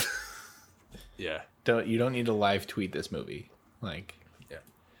 Yeah. You don't need to live tweet this movie. Like, yeah.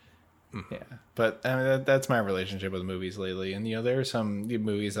 Yeah. But I mean, that's my relationship with movies lately. And there are some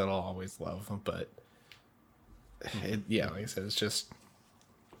movies that I'll always love, but yeah, like I said, it's just,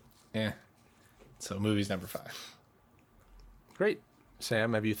 yeah. So movie's number 5. Great.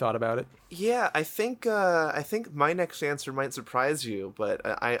 Sam, have you thought about it? Yeah, I think my next answer might surprise you, but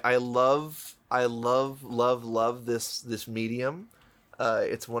I love this medium.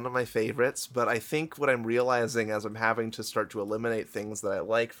 It's one of my favorites, but I think what I'm realizing as I'm having to start to eliminate things that I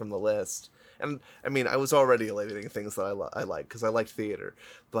like from the list, and I mean I was already eliminating things that I like because I like theater,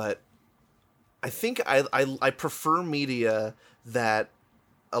 but I think I prefer media that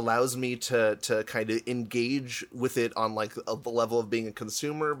allows me to kind of engage with it on like the level of being a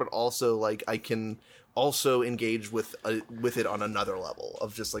consumer, but also like I can also engage with it on another level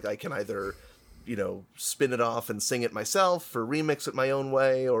of just like I can either, you know, spin it off and sing it myself or remix it my own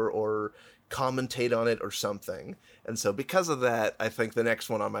way or commentate on it or something. And so because of that, I think the next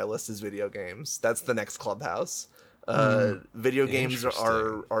one on my list is video games. That's the next Clubhouse. Video games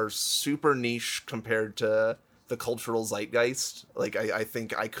are super niche compared to the cultural zeitgeist. Like I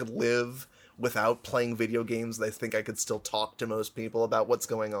think I could live without playing video games. I think I could still talk to most people about what's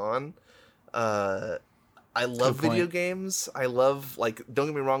going on. I love video games. I love, like, don't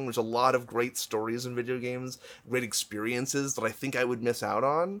get me wrong, there's a lot of great stories in video games, great experiences that I think I would miss out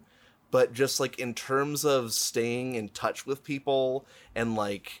on. But just like in terms of staying in touch with people and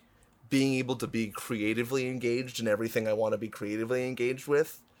like being able to be creatively engaged in everything I want to be creatively engaged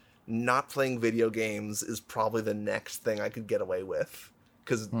with, not playing video games is probably the next thing I could get away with.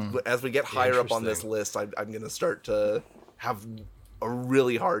 Because as we get higher up on this list, I'm going to start to have a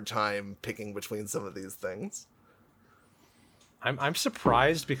really hard time picking between some of these things. I'm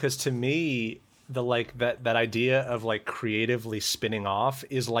surprised because to me, the like that idea of like creatively spinning off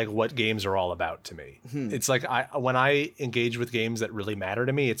is like what games are all about to me. It's like when I engage with games that really matter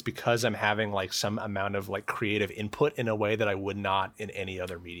to me, it's because I'm having like some amount of like creative input in a way that I would not in any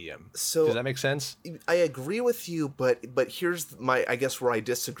other medium. So does that make sense? I agree with you, but here's I guess where I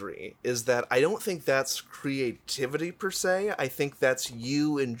disagree is that I don't think that's creativity per se. I think that's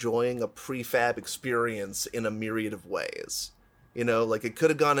you enjoying a prefab experience in a myriad of ways. You know, like it could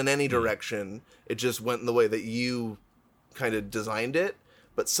have gone in any direction. It just went in the way that you kind of designed it.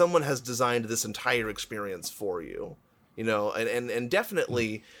 But someone has designed this entire experience for you. You know, and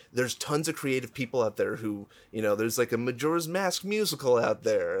definitely there's tons of creative people out there who, you know, there's like a Majora's Mask musical out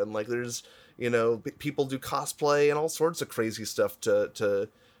there. And like there's, you know, people do cosplay and all sorts of crazy stuff to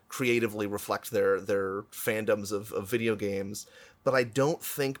creatively reflect their fandoms of video games. But I don't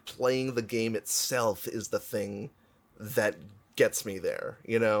think playing the game itself is the thing that gets me there,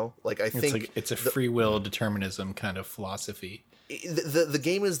 you know? Like I think it's a free will determinism kind of philosophy. The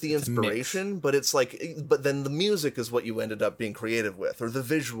game is the inspiration, but it's like, but then the music is what you ended up being creative with, or the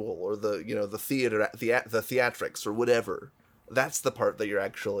visual, or the, you know, the theater, the theatrics, or whatever. That's the part that you're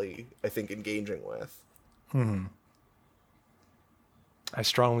actually, I think, engaging with. I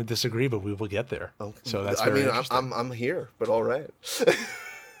strongly disagree, but we will get there. Okay. So that's very interesting. I'm here, but all right.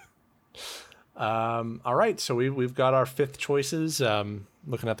 All right, so we've got our 5th choices.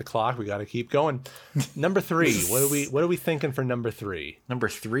 Looking at the clock, we got to keep going. Number 3. What are we thinking for number 3? Number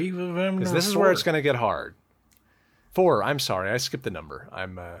 3, because this is where it's going to get hard. 4. I'm sorry, I skipped the number.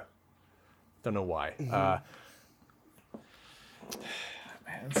 I'm don't know why.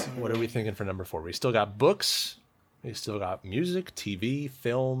 What are we thinking for number 4? We still got books. We still got music, TV,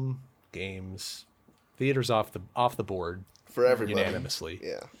 film, games. Theater's off the board for everybody unanimously.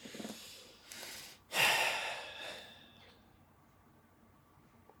 Yeah.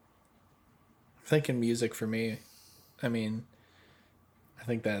 Thinking music for me. I mean, I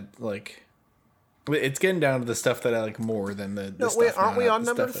think that like it's getting down to the stuff that I like more than the no. Wait, aren't we on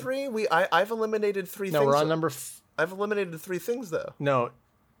number 3? I've eliminated 3 things. No, we're on number. I've eliminated 3 things though. No,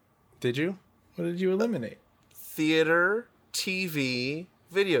 did you? What did you eliminate? Theater, TV,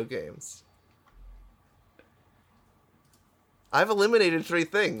 video games. I've eliminated 3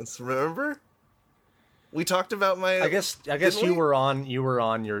 things. Remember? We talked about my. I guess you were on your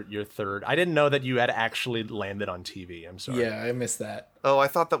 3rd. I didn't know that you had actually landed on TV. I'm sorry. Yeah, I missed that. Oh, I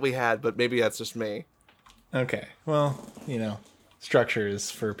thought that we had, but maybe that's just me. Okay. Well, you know, structure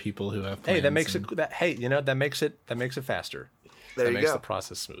is for people who have plans. Hey, that makes it. That makes it faster. That makes the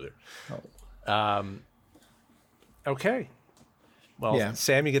process smoother. Oh. Okay. Well, yeah.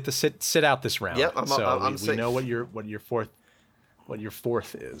 Sam, you get to sit out this round. Yep, we know what your fourth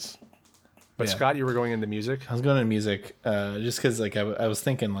is. But yeah. Scott, you were going into music? I was going into music just because like I was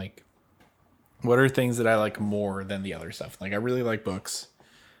thinking like what are things that I like more than the other stuff? Like I really like books.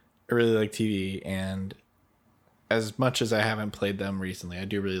 I really like TV, and as much as I haven't played them recently, I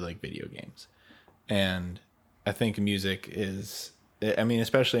do really like video games. And I think music is, I mean,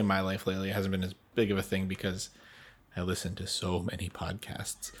 especially in my life lately, it hasn't been as big of a thing because I listen to so many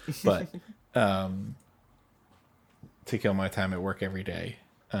podcasts, but to kill my time at work every day.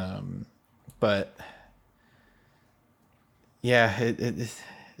 But yeah,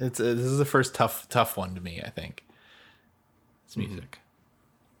 this is the first tough one to me. I think it's music.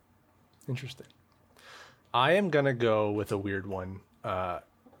 Interesting. I am gonna go with a weird one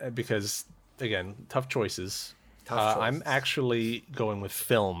because again, tough choices. I'm actually going with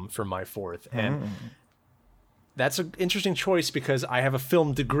film for my fourth, and that's an interesting choice because I have a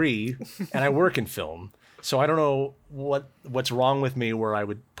film degree and I work in film. So I don't know what's wrong with me where I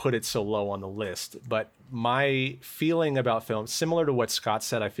would put it so low on the list, but my feeling about film, similar to what Scott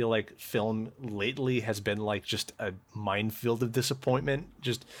said, I feel like film lately has been like just a minefield of disappointment.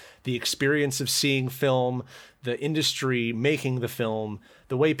 Just the experience of seeing film, the industry making the film,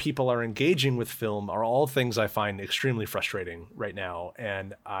 the way people are engaging with film are all things I find extremely frustrating right now.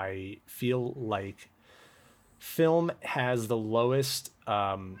 And I feel like film has the lowest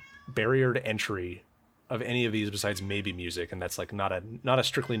barrier to entry of any of these besides maybe music, and that's like not a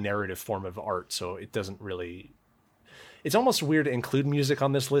strictly narrative form of art, so it doesn't really, it's almost weird to include music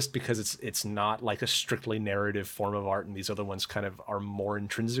on this list because it's not like a strictly narrative form of art, and these other ones kind of are more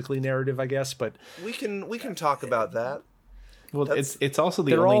intrinsically narrative, I guess. But we can talk about that. Well, it's also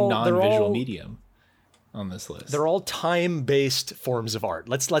the only non-visual medium on this list. They're all time-based forms of art.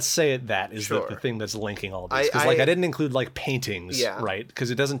 Let's say it that is the thing that's linking all of this. Because I didn't include like paintings, right?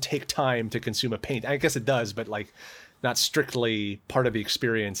 Because it doesn't take time to consume a paint. I guess it does, but like not strictly part of the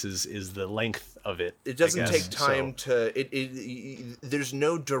experience is the length of it. It doesn't take time to. There's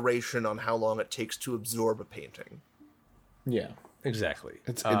no duration on how long it takes to absorb a painting. Yeah, exactly.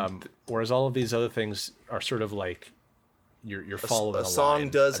 Whereas all of these other things are sort of like you're following a song line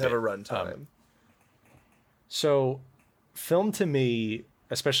does have a runtime. So film to me,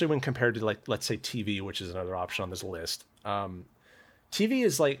 especially when compared to like, let's say TV, which is another option on this list. TV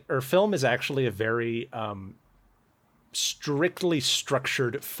is like, or film is actually a very strictly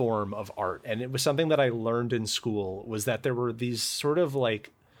structured form of art. And it was something that I learned in school, was that there were these sort of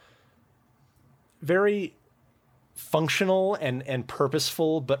like very functional and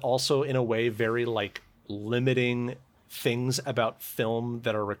purposeful, but also in a way very like limiting things about film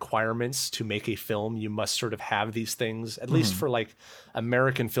that are requirements to make a film. You must sort of have these things, at least for like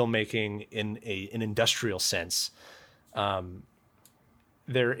American filmmaking in an industrial sense.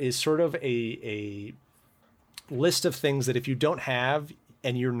 There is sort of a list of things that if you don't have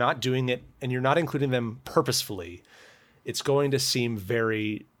and you're not doing it and you're not including them purposefully, it's going to seem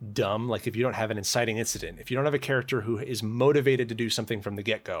very dumb. Like if you don't have an inciting incident, if you don't have a character who is motivated to do something from the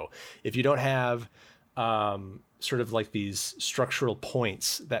get-go, if you don't have sort of like these structural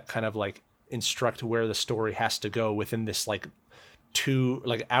points that kind of like instruct where the story has to go within this like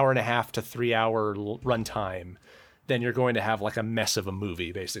 2.5 to 3 hour runtime, then you're going to have like a mess of a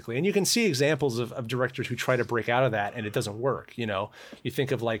movie basically. And you can see examples of directors who try to break out of that and it doesn't work. You know, you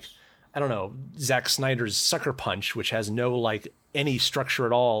think of like, I don't know, Zack Snyder's Sucker Punch, which has no like any structure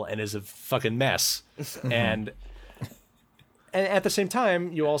at all and is a fucking mess. And at the same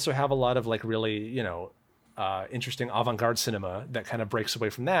time, you also have a lot of like really, you know, interesting avant-garde cinema that kind of breaks away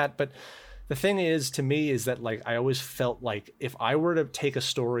from that. But the thing is, to me, is that like I always felt like if I were to take a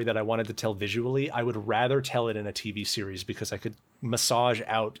story that I wanted to tell visually, I would rather tell it in a TV series because I could massage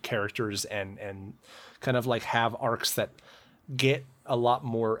out characters and kind of like have arcs that get a lot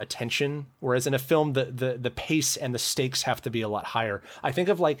more attention, whereas in a film the pace and the stakes have to be a lot higher. I think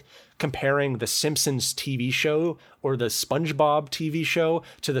of like comparing the Simpsons TV show or the SpongeBob TV show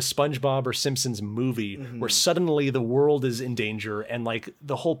to the SpongeBob or Simpsons movie, where suddenly the world is in danger and like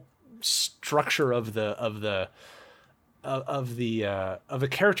the whole structure of the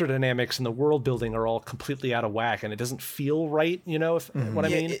character dynamics and the world building are all completely out of whack, and it doesn't feel right, you know, what I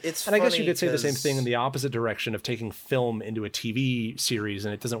mean? And I guess you could say the same thing in the opposite direction of taking film into a TV series,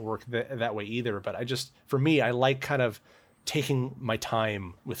 and it doesn't work that way either. But for me, I like kind of taking my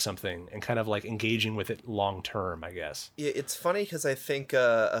time with something and kind of like engaging with it long term, I guess. Yeah, it's funny because I think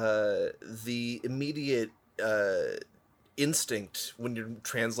the immediate instinct when you're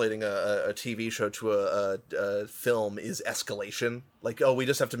translating a TV show to a film is escalation. Like, oh, we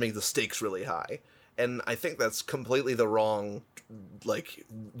just have to make the stakes really high. And I think that's completely the wrong, like,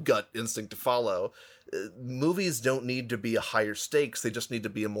 gut instinct to follow. Movies don't need to be a higher stakes. They just need to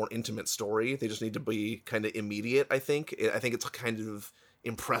be a more intimate story. They just need to be kind of immediate, I think. I think it's kind of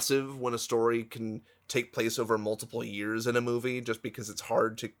impressive when a story can take place over multiple years in a movie, just because it's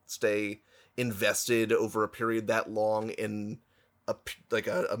hard to stay invested over a period that long in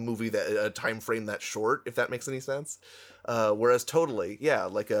a movie that a time frame that short, if that makes any sense. Whereas totally, yeah,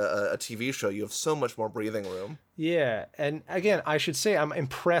 like a TV show, you have so much more breathing room. Yeah, and again, I should say I'm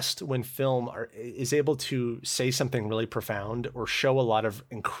impressed when film is able to say something really profound or show a lot of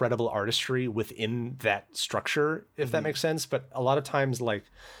incredible artistry within that structure, if that makes sense. But a lot of times, like,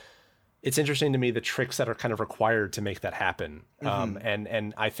 it's interesting to me the tricks that are kind of required to make that happen.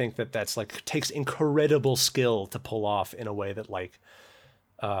 And I think that's like takes incredible skill to pull off in a way that like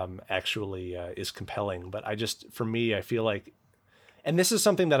actually is compelling. But for me, I feel like, and this is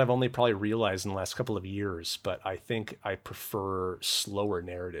something that I've only probably realized in the last couple of years, but I think I prefer slower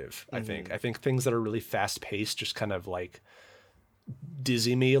narrative. I think things that are really fast paced just kind of like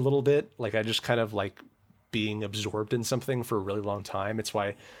dizzy me a little bit. Like I just kind of like being absorbed in something for a really long time. It's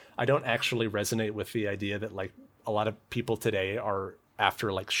why I don't actually resonate with the idea that like a lot of people today are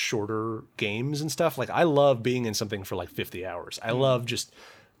after like shorter games and stuff. Like I love being in something for like 50 hours. I love just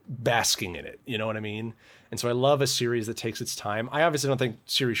basking in it. You know what I mean? And so I love a series that takes its time. I obviously don't think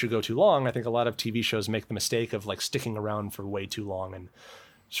series should go too long. I think a lot of TV shows make the mistake of like sticking around for way too long and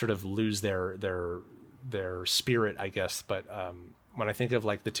sort of lose their spirit, I guess. But when I think of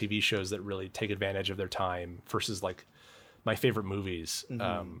like the TV shows that really take advantage of their time versus like my favorite movies,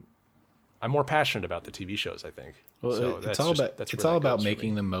 I'm more passionate about the TV shows, I think. Well, So it's all about where that about goes for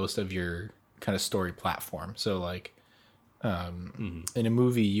making me. the most of your kind of story platform. So like in a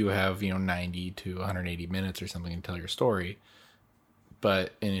movie you have 90 to 180 minutes or something to tell your story,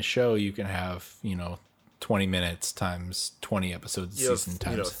 but in a show you can have 20 minutes times 20 episodes a season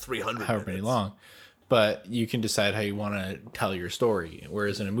times 300 however many minutes. long, but you can decide how you want to tell your story.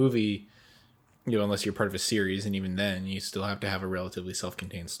 Whereas in a movie, unless you're part of a series, and even then you still have to have a relatively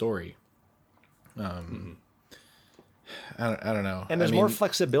self-contained story. I don't know. And there's more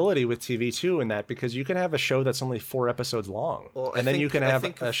flexibility with TV too in that, because you can have a show that's only 4 episodes long, Well, and then you can have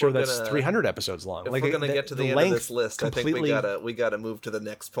think a if show we're that's gonna- 300 episodes long. If Like we're gonna get to the end of length this list, I think we gotta move to the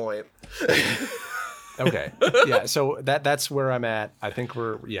next point. Okay. Yeah. So that's where I'm at. I think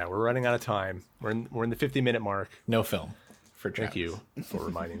we're running out of time. We're in the 50-minute mark. No film for Thank Travis. you for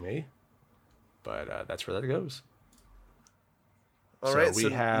reminding me. But that's where that goes. All right, we so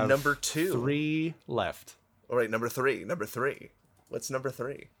have number 2. 3 left. All right, number 3. Number 3. What's number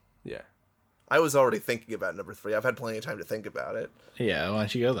 3? Yeah. I was already thinking about number 3. I've had plenty of time to think about it. Yeah, why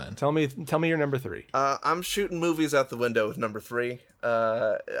don't you go then? Tell me your number 3. I'm shooting movies out the window with number 3.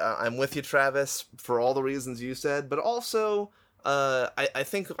 I'm with you, Travis, for all the reasons you said, but also I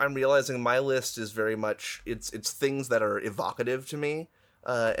think I'm realizing my list is very much it's things that are evocative to me.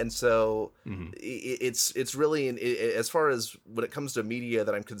 And so it's really as far as when it comes to media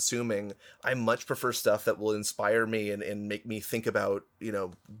that I'm consuming, I much prefer stuff that will inspire me and make me think about,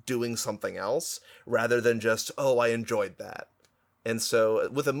 doing something else rather than just, oh, I enjoyed that. And so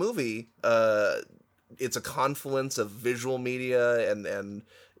with a movie, it's a confluence of visual media and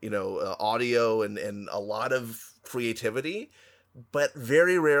audio and a lot of creativity. But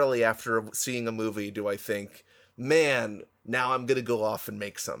very rarely after seeing a movie do I think, man, now I'm going to go off and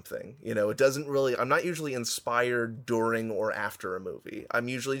make something. It doesn't really, I'm not usually inspired during or after a movie. I'm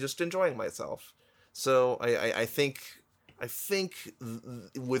usually just enjoying myself. So I think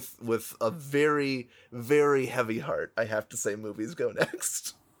with a very, very heavy heart, I have to say movies go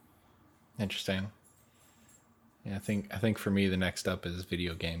next. Interesting. Yeah, I think for me the next up is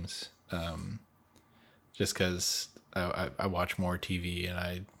video games. Just because I watch more TV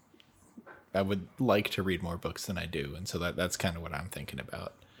and I would like to read more books than I do, and so that's kind of what I'm thinking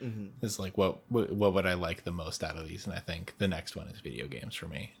about. Is like what would I like the most out of these, and I think the next one is video games for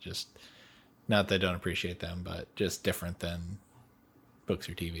me. Just not that I don't appreciate them, but just different than books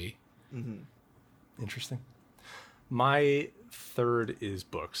or TV. Interesting. My third is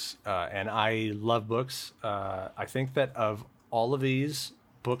books, and I love books. I think that of all of these,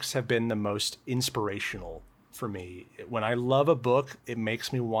 books have been the most inspirational for me. When I love a book, it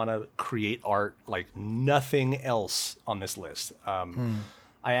makes me want to create art like nothing else on this list.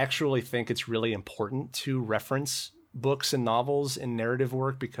 I actually think it's really important to reference books and novels in narrative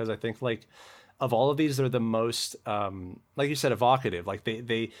work, because I think like of all of these, they're the most, like you said, evocative. Like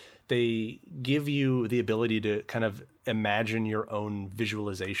they give you the ability to kind of imagine your own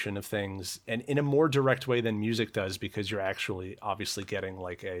visualization of things, and in a more direct way than music does, because you're actually obviously getting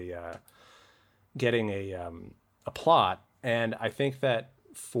like a plot. And I think that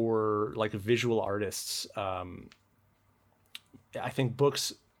for like visual artists, I think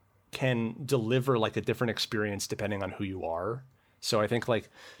books can deliver like a different experience depending on who you are. So I think like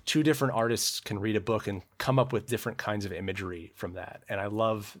two different artists can read a book and come up with different kinds of imagery from that. And I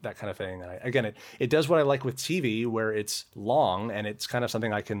love that kind of thing. And again, it does what I like with TV, where it's long and it's kind of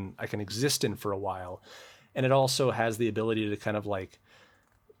something I can exist in for a while. And it also has the ability to kind of like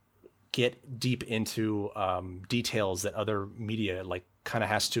get deep into details that other media like kind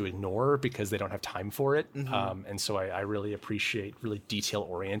of has to ignore because they don't have time for it. And so I really appreciate really detail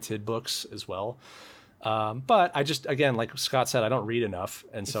oriented books as well. But I just, again, like Scott said, I don't read enough.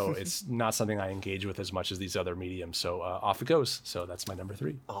 And so it's not something I engage with as much as these other mediums. So off it goes. So that's my number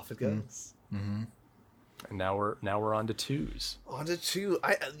 3. Off it goes. And now we're on to 2s. On to 2.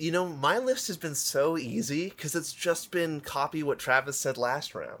 My list has been so easy because it's just been copy what Travis said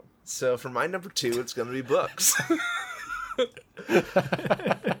last round. So for my number 2, it's going to be books.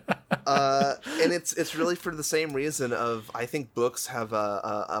 And it's really for the same reason of, I think books have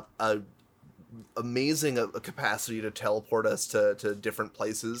a amazing capacity to teleport us to different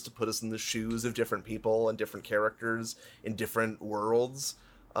places, to put us in the shoes of different people and different characters in different worlds.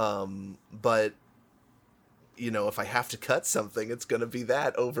 But if I have to cut something, it's going to be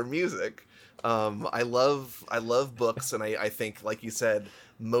that over music. I love books, and I think, like you said,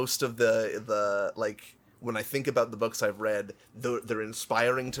 most of the like, when I think about the books I've read, they're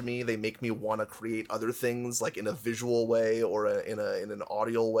inspiring to me. They make me want to create other things, like in a visual way or in an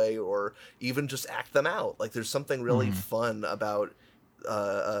audio way, or even just act them out. Like there's something really fun about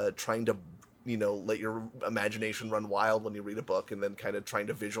trying to, let your imagination run wild when you read a book, and then kind of trying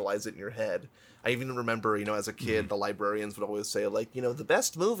to visualize it in your head. I even remember, as a kid, the librarians would always say, like, the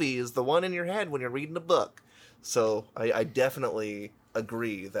best movie is the one in your head when you're reading a book. So I definitely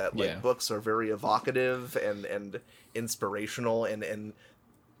agree that books are very evocative and inspirational, and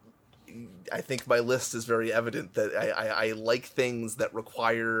I think my list is very evident that I like things that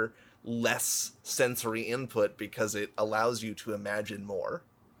require less sensory input because it allows you to imagine more.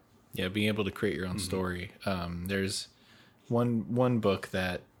 Yeah, being able to create your own story. There's one book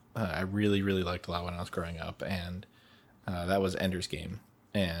that I really, really liked a lot when I was growing up, and that was Ender's Game.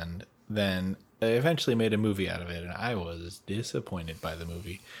 And then they eventually made a movie out of it, and I was disappointed by the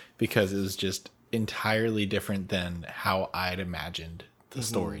movie because it was just entirely different than how I'd imagined the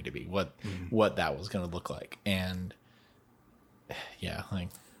story to be, what that was going to look like. And yeah, like...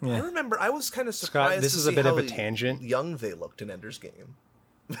 I remember I was kind of surprised. Scott, this is a bit of a tangent. Young they looked in Ender's Game.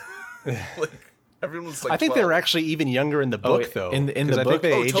 Like, everyone was like, I think 12. they were actually even younger in the book, though. In the I book, think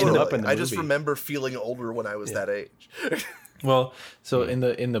they aged totally. up in the movie. I just remember feeling older when I was that age. Well, so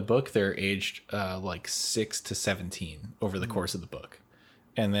in the book, they're aged like 6 to 17 over the course of the book,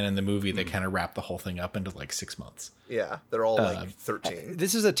 and then in the movie, they kind of wrap the whole thing up into like 6 months. Yeah, they're all like 13.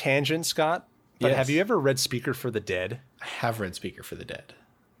 This is a tangent, Scott. But Yes. have you ever read Speaker for the Dead? I have read Speaker for the Dead.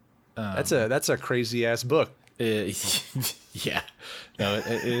 That's a crazy ass book. Yeah, no,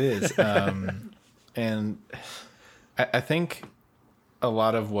 it is. And I think a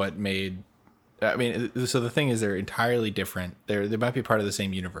lot of what made, so the thing is, they're entirely different. They might be part of the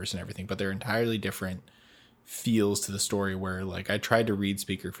same universe and everything, but they're entirely different feels to the story. Where like I tried to read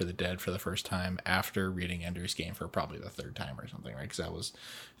Speaker for the Dead for the first time after reading Ender's Game for probably the third time or something, right? Because I was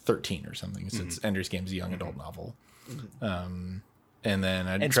 13 or something. Since Ender's Game's a young adult novel. And then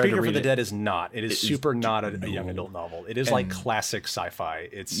I tried Speaker to read for the it. Dead is not. It is super not a young adult novel. It is like classic sci-fi.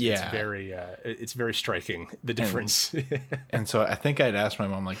 It's very striking, the difference. And so I think I'd asked my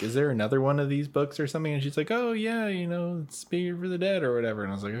mom, like, is there another one of these books or something? And she's like, oh, yeah, it's Speaker for the Dead or whatever.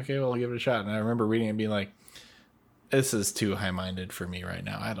 And I was like, okay, well, I'll give it a shot. And I remember reading it and being like, this is too high-minded for me right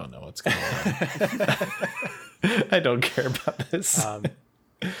now. I don't know what's going on. I don't care about this.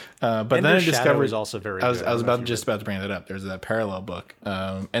 But then I discovered is also very. I was good. about to bring that up. There's that parallel book,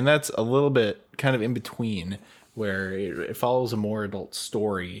 and that's a little bit kind of in between, where it follows a more adult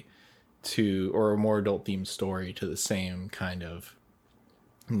story or a more adult themed story to the same kind of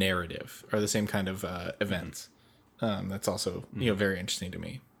narrative or the same kind of events. That's also very interesting to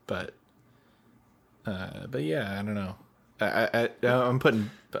me. But yeah, I don't know. I'm putting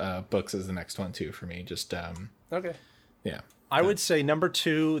books as the next one too for me. Just Okay. yeah. I would say number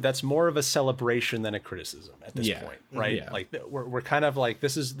 2. That's more of a celebration than a criticism at this point, right? Yeah. Like we're kind of like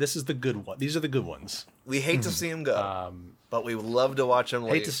this is the good one. These are the good ones. We hate to see him go, but we would love to watch him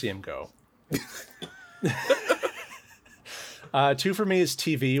leave. Hate to see him go. 2 for me is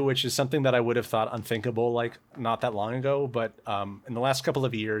TV, which is something that I would have thought unthinkable like not that long ago. But in the last couple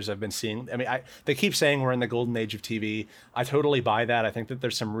of years, I've been seeing. They keep saying we're in the golden age of TV. I totally buy that. I think that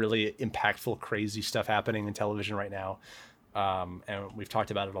there's some really impactful, crazy stuff happening in television right now. And we've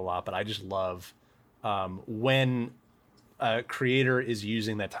talked about it a lot, but I just love when a creator is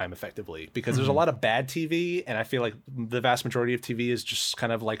using that time effectively, because there's a lot of bad TV, and I feel like the vast majority of TV is just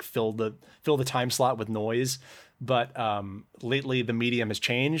kind of like fill the time slot with noise. But lately the medium has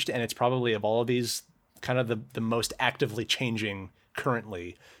changed, and it's probably of all of these kind of the most actively changing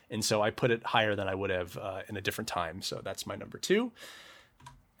currently. And so I put it higher than I would have in a different time. So that's my number 2.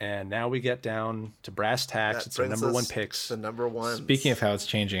 And now we get down to brass tacks. It's our number 1 picks. The number 1. Speaking of how it's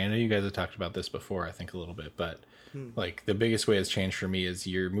changing, I know you guys have talked about this before, I think a little bit, but like the biggest way it's changed for me is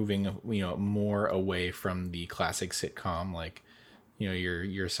you're moving, more away from the classic sitcom, like,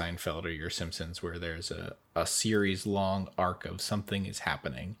 your Seinfeld or your Simpsons, where there's a series long arc of something is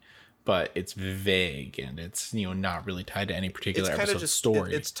happening, but it's vague and it's not really tied to any particular episode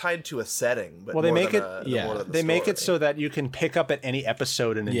story. It's tied to a setting, but they make it so that you can pick up at any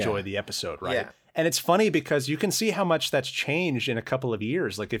episode and enjoy the episode, right? Yeah. And it's funny because you can see how much that's changed in a couple of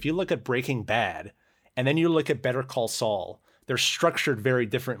years. Like if you look at Breaking Bad and then you look at Better Call Saul, they're structured very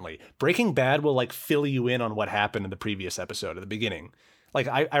differently. Breaking Bad will like fill you in on what happened in the previous episode at the beginning. Like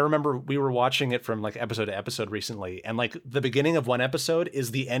I remember we were watching it from like episode to episode recently, and like the beginning of one episode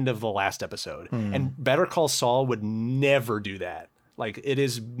is the end of the last episode. And Better Call Saul would never do that. Like it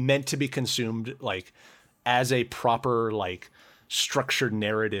is meant to be consumed like as a proper like structured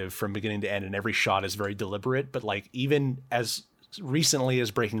narrative from beginning to end, and every shot is very deliberate. But like even as recently as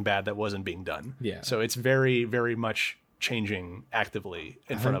Breaking Bad, that wasn't being done. Yeah. So it's very, very much changing actively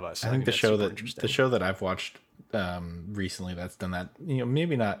in front of us. I think the show that I've watched recently that's done that,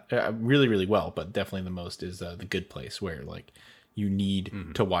 maybe not really, really well, but definitely the most is The Good Place, where like you need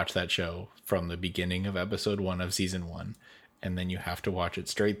to watch that show from the beginning of episode 1 of season 1, and then you have to watch it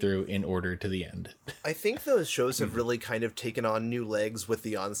straight through in order to the end. I think those shows have really kind of taken on new legs with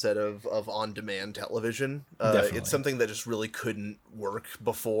the onset of on-demand television. It's something that just really couldn't work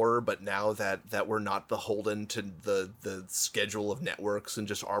before, but now that we're not beholden to the schedule of networks and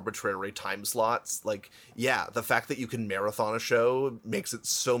just arbitrary time slots, like, yeah, the fact that you can marathon a show makes it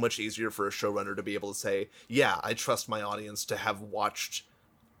so much easier for a showrunner to be able to say, yeah, I trust my audience to have watched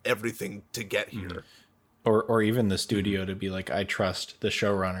everything to get here. Or even the studio to be like, I trust the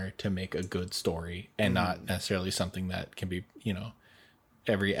showrunner to make a good story and not necessarily something that can be,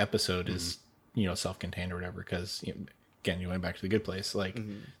 every episode is, self-contained or whatever. Because, again, you went back to The Good Place. Like,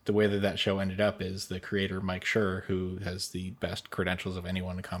 the way that show ended up is the creator, Mike Schur, who has the best credentials of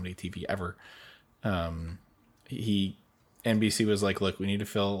anyone in comedy TV ever. NBC was like, look, we need to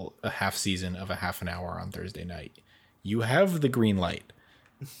fill a half season of a half an hour on Thursday night. You have the green light.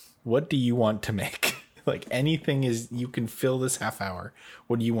 What do you want to make? Like anything is, you can fill this half hour.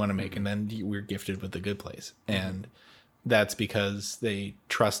 What do you want to make? And then we're gifted with The Good Place. And that's because they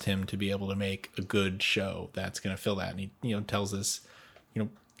trust him to be able to make a good show that's going to fill that. And he, tells this,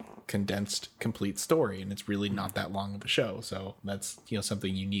 condensed, complete story. And it's really not that long of a show. So that's,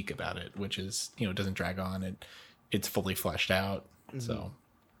 something unique about it, which is, it doesn't drag on. It's fully fleshed out. So.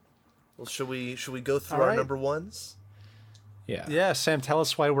 Well, should we go through our number ones? Yeah, Sam, tell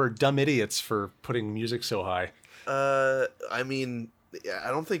us why we're dumb idiots for putting music so high. I mean, I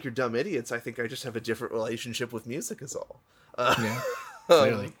don't think you're dumb idiots. I think I just have a different relationship with music is all.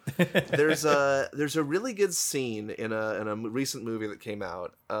 Clearly. There's a really good scene in a recent movie that came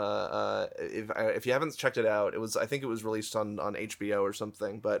out. If you haven't checked it out, I think it was released on HBO or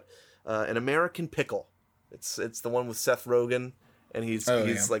something, but An American Pickle. It's the one with Seth Rogen. And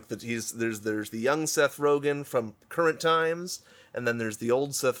there's the young Seth Rogen from current times, and then there's the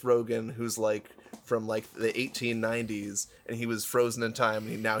old Seth Rogen who's like from like the 1890s, and he was frozen in time,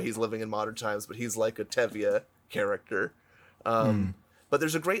 and now he's living in modern times, but he's like a Tevye character. But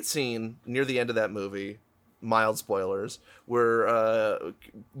there's a great scene near the end of that movie, mild spoilers, where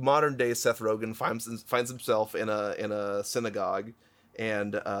modern day Seth Rogen finds himself in a synagogue.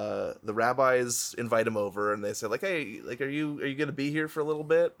 And the rabbis invite him over, and they say, like, hey, like, are you gonna be here for a little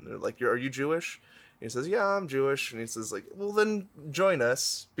bit? And they're like, are you Jewish? And he says, yeah, I'm Jewish. And he says, like, well, then join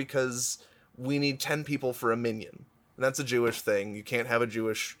us, because we need 10 people for a minyan. And that's a Jewish thing. You can't have a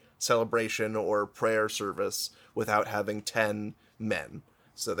Jewish celebration or prayer service without having 10 men.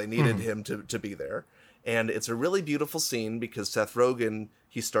 So they needed him to be there. And it's a really beautiful scene because Seth Rogen,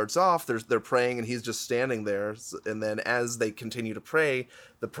 he starts off, they're praying and he's just standing there. And then as they continue to pray,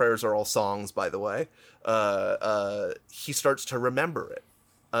 the prayers are all songs, by the way, he starts to remember it.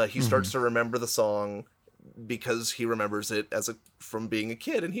 He starts to remember the song because he remembers it from being a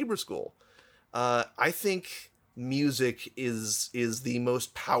kid in Hebrew school. I think music is the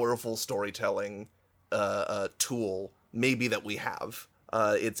most powerful storytelling tool maybe that we have.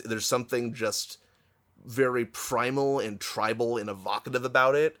 There's something just very primal and tribal and evocative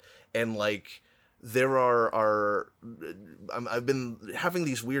about it, and like there I've been having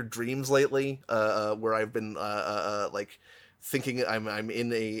these weird dreams lately, where I've been like thinking I'm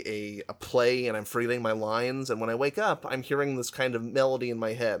in a play and I'm forgetting my lines, and when I wake up, I'm hearing this kind of melody in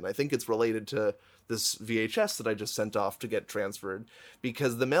my head, and I think it's related to this VHS that I just sent off to get transferred,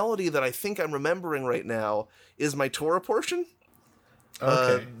 because the melody that I think I'm remembering right now is my Torah portion.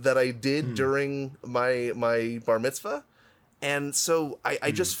 Okay. That I did during my bar mitzvah. And so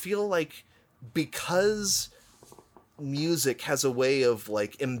I just feel like, because music has a way of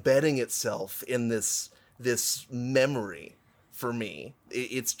like embedding itself in this memory for me,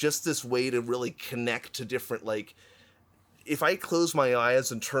 it's just this way to really connect to different, like, if I close my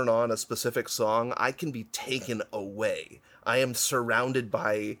eyes and turn on a specific song, I can be taken away. I am surrounded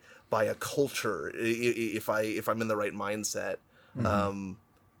by a culture if I'm in the right mindset.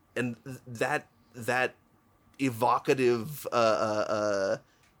 And that evocative,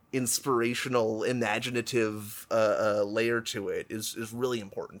 inspirational, imaginative layer to it is really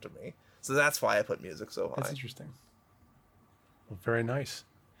important to me. So that's why I put music so high. That's interesting. Well, very nice.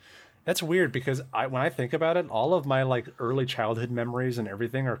 That's weird, because when I think about it, all of my like early childhood memories and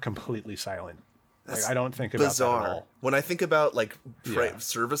everything are completely silent. Like, I don't think about that at all. When I think about like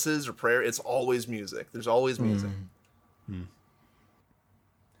services or prayer, it's always music. There's always music.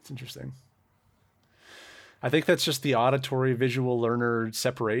 It's interesting. I think that's just the auditory visual learner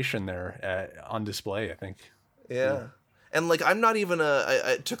separation there on display, I think. Yeah. And like, I'm not even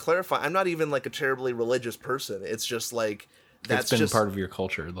to clarify, I'm not even like a terribly religious person. It's just like, that's been part of your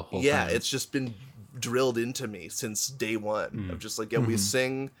culture the whole time. Yeah, it's just been drilled into me since day one. Of just like, we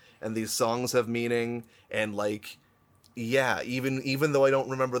sing and these songs have meaning, and like, yeah, even though I don't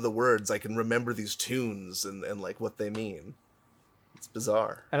remember the words, I can remember these tunes and like what they mean. It's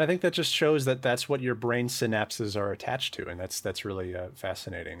bizarre. And I think that just shows that that's what your brain synapses are attached to, and that's really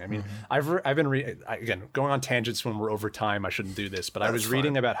fascinating. I mean, I've been again, going on tangents when we're over time. I shouldn't do this, but I was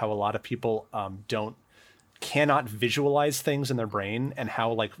reading about how a lot of people cannot visualize things in their brain, and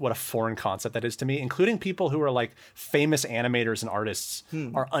how like what a foreign concept that is to me, including people who are like famous animators and artists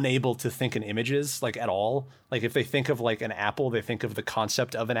are unable to think in images like at all. Like if they think of like an apple, they think of the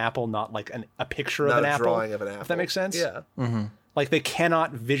concept of an apple, not like a picture of an apple. Drawing of an apple. If that makes sense. Yeah. Like they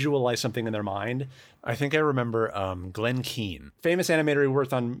cannot visualize something in their mind. I think I remember Glenn Keane, famous animator who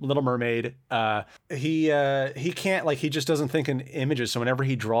worked on Little Mermaid. He can't, like, he just doesn't think in images. So whenever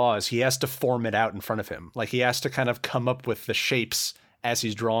he draws, he has to form it out in front of him. Like he has to kind of come up with the shapes as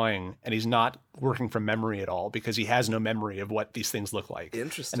he's drawing, and he's not working from memory at all, because he has no memory of what these things look like.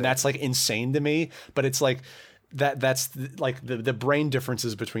 Interesting. And that's like insane to me, but it's like that's like the brain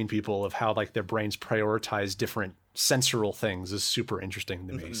differences between people of how like their brains prioritize different sensorial things is super interesting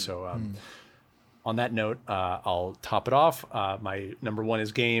to me. So on that note, I'll top it off. My number one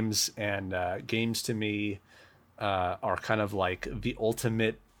is games, and games to me are kind of like the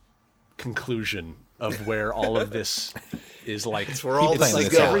ultimate conclusion of where all of this is. Like it's where all it's this like is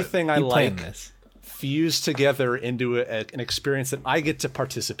going. Everything I like fused together into an experience that I get to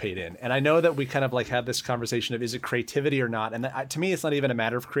participate in. And I know that we kind of like had this conversation of, is it creativity or not? And to me, it's not even a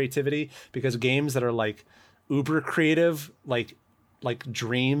matter of creativity, because games that are like uber creative, like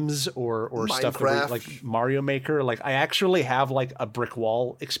Dreams or stuff like Mario Maker, like I actually have like a brick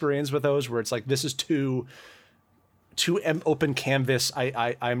wall experience with those, where it's like, this is too open canvas.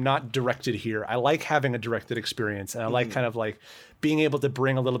 I'm not directed here. I like having a directed experience, and I like kind of like being able to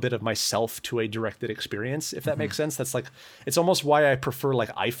bring a little bit of myself to a directed experience, if that makes sense. That's like, it's almost why I prefer like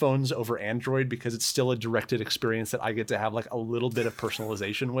iPhones over Android, because it's still a directed experience that I get to have like a little bit of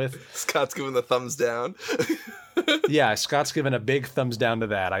personalization with. Scott's giving the thumbs down. Yeah, Scott's given a big thumbs down to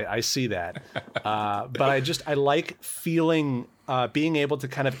that. I see that. But I like feeling, being able to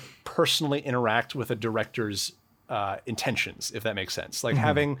kind of personally interact with a director's intentions, if that makes sense. Like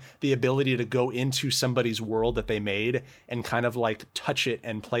having the ability to go into somebody's world that they made and kind of like touch it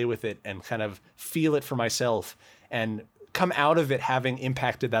and play with it and kind of feel it for myself, and come out of it having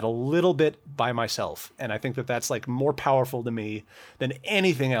impacted that a little bit by myself. And I think that that's like more powerful to me than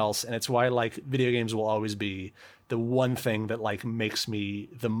anything else. And it's why like video games will always be the one thing that like makes me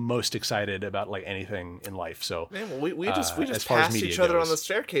the most excited about like anything in life. So man, well, we just passed each other on the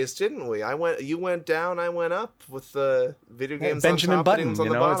staircase, didn't we? You went down, I went up with the video games. Benjamin on top, Button, on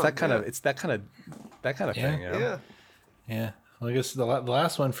you know, bottom. it's that kind of, it's that kind of thing. You know? Yeah. Well, I guess the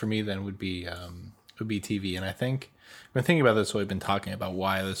last one for me then would be TV, and I think I've been thinking about this while I've been talking about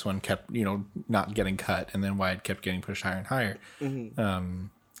why this one kept, not getting cut, and then why it kept getting pushed higher and higher.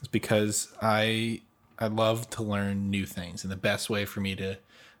 It's because I love to learn new things, and the best way for me to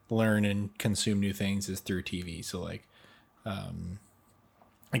learn and consume new things is through TV. So like,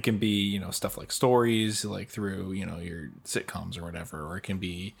 it can be, stuff like stories, like through, your sitcoms or whatever, or it can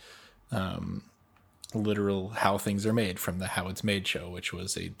be literal how things are made from the How It's Made show, which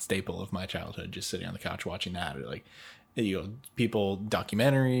was a staple of my childhood, just sitting on the couch watching that. Or like, people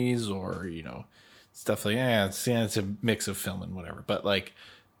documentaries, or, stuff like, it's a mix of film and whatever. But like,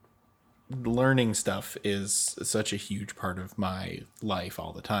 learning stuff is such a huge part of my life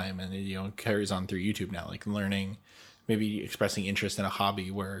all the time, and it carries on through YouTube now, like learning, maybe expressing interest in a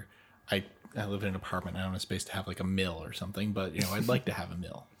hobby where I live in an apartment. I don't have space to have like a mill or something, but I'd like to have a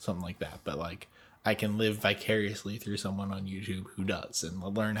mill, something like that. But like, I can live vicariously through someone on YouTube who does, and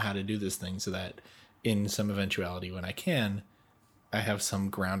learn how to do this thing so that in some eventuality when I can, I have some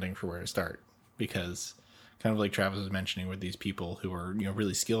grounding for where to start. Because kind of like Travis was mentioning, with these people who are,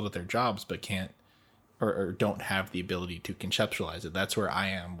 really skilled at their jobs, but can't or don't have the ability to conceptualize it. That's where I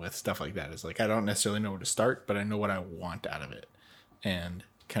am with stuff like that. Is like, I don't necessarily know where to start, but I know what I want out of it, and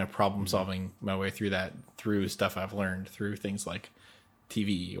kind of problem solving my way through that, through stuff I've learned through things like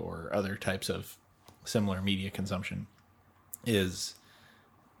TV or other types of similar media consumption is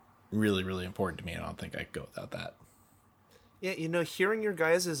really, really important to me. I don't think I could go without that. Yeah, hearing your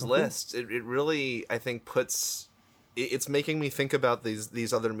guys' list, it really, I think, it's making me think about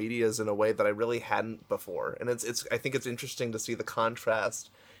these other medias in a way that I really hadn't before. And I think it's interesting to see the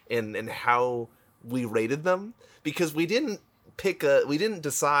contrast in how we rated them, because we didn't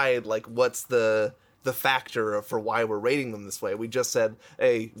decide like what's the factor for why we're rating them this way. We just said,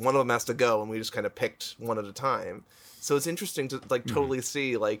 hey, one of them has to go, and we just kind of picked one at a time. So it's interesting to like totally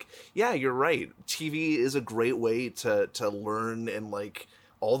see, like, yeah, you're right. TV is a great way to learn, and like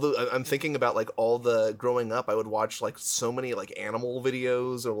I'm thinking about like all the growing up, I would watch like so many like animal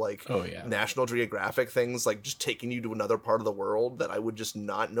videos or like National Geographic things, like just taking you to another part of the world that I would just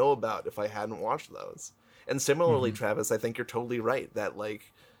not know about if I hadn't watched those. And similarly, Travis, I think you're totally right that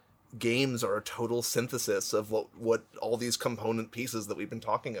like games are a total synthesis of what all these component pieces that we've been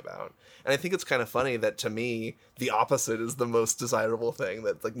talking about. And I think it's kind of funny that, to me, the opposite is the most desirable thing.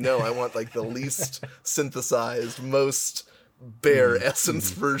 That's like, no, I want like the least synthesized, most bare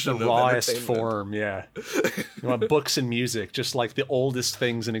essence version the of rawest form. You want books and music, just like the oldest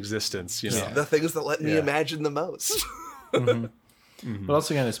things in existence, the things that let me imagine the most. But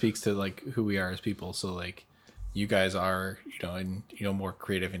also kind of speaks to like who we are as people. So like, you guys are, in, more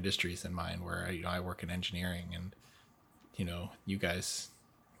creative industries than mine, where, I work in engineering, and, you guys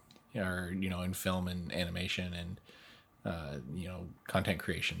are, in film and animation and, content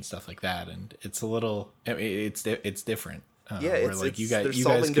creation, stuff like that. And it's a little, it's different. They're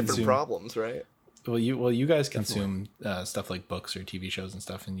solving different problems, right? Well, you guys consume stuff like books or TV shows and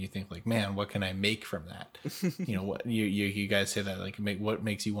stuff, and you think like, man, what can I make from that? What you guys say that, like, what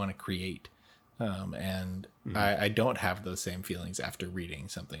makes you want to create? And I don't have those same feelings after reading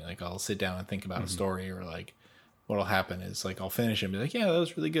something. Like, I'll sit down and think about a story, or like what'll happen is like I'll finish it and be like, yeah, that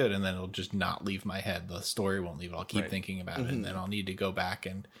was really good, and then it'll just not leave my head. The story won't leave it. I'll keep thinking about it, and then I'll need to go back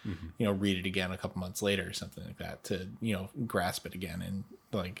and read it again a couple months later or something like that to grasp it again and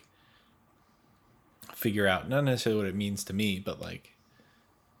like figure out not necessarily what it means to me, but like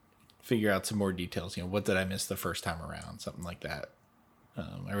figure out some more details. What did I miss the first time around? Something like that.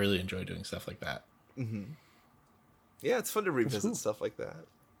 I really enjoy doing stuff like that. Yeah, it's fun to revisit stuff like that.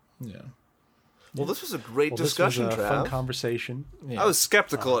 Yeah. Well, this was a great discussion, this was a Trav. fun conversation. Yeah. I was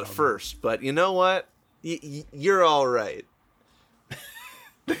skeptical at first, but you know what? You're all right.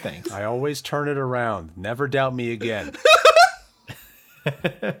 Thanks. I always turn it around. Never doubt me again.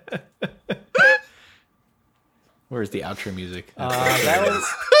 Where's the outro music?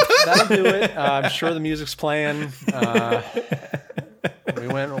 That'll do it. I'm sure the music's playing. We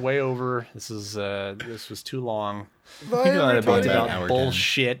went way over. This was too long. Bye, About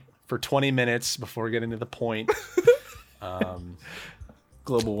bullshit for 20 minutes before getting to the point.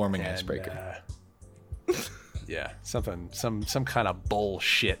 Global warming icebreaker. Yeah, some kind of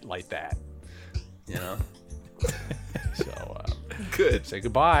bullshit like that. So good. Say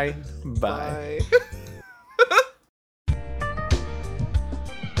goodbye. Bye.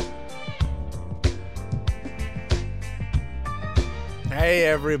 Hey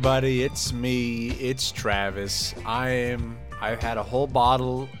everybody, it's me, it's Travis. I've had a whole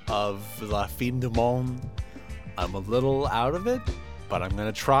bottle of La Fin du Monde. I'm a little out of it, but I'm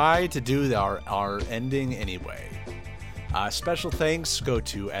gonna try to do our ending anyway. Special thanks go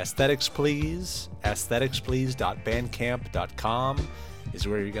to Aesthetics Please. aestheticsplease.bandcamp.com is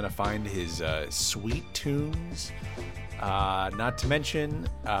where you're gonna find his sweet tunes. Not to mention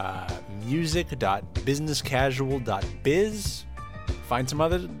music.businesscasual.biz. Find some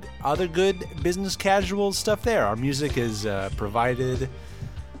other good business casual stuff there. Our music is provided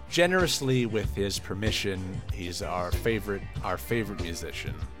generously with his permission. He's our favorite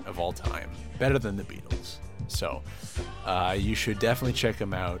musician of all time, better than the Beatles. So you should definitely check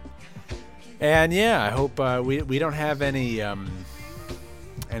him out. And yeah, I hope we don't have any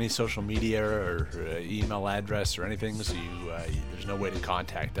social media or email address or anything, so there's no way to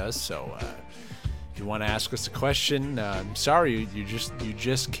contact us. So if you want to ask us a question, I'm sorry, you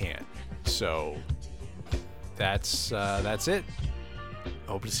just can't. So that's it.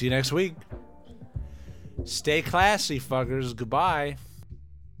 Hope to see you next week. Stay classy, fuckers. Goodbye.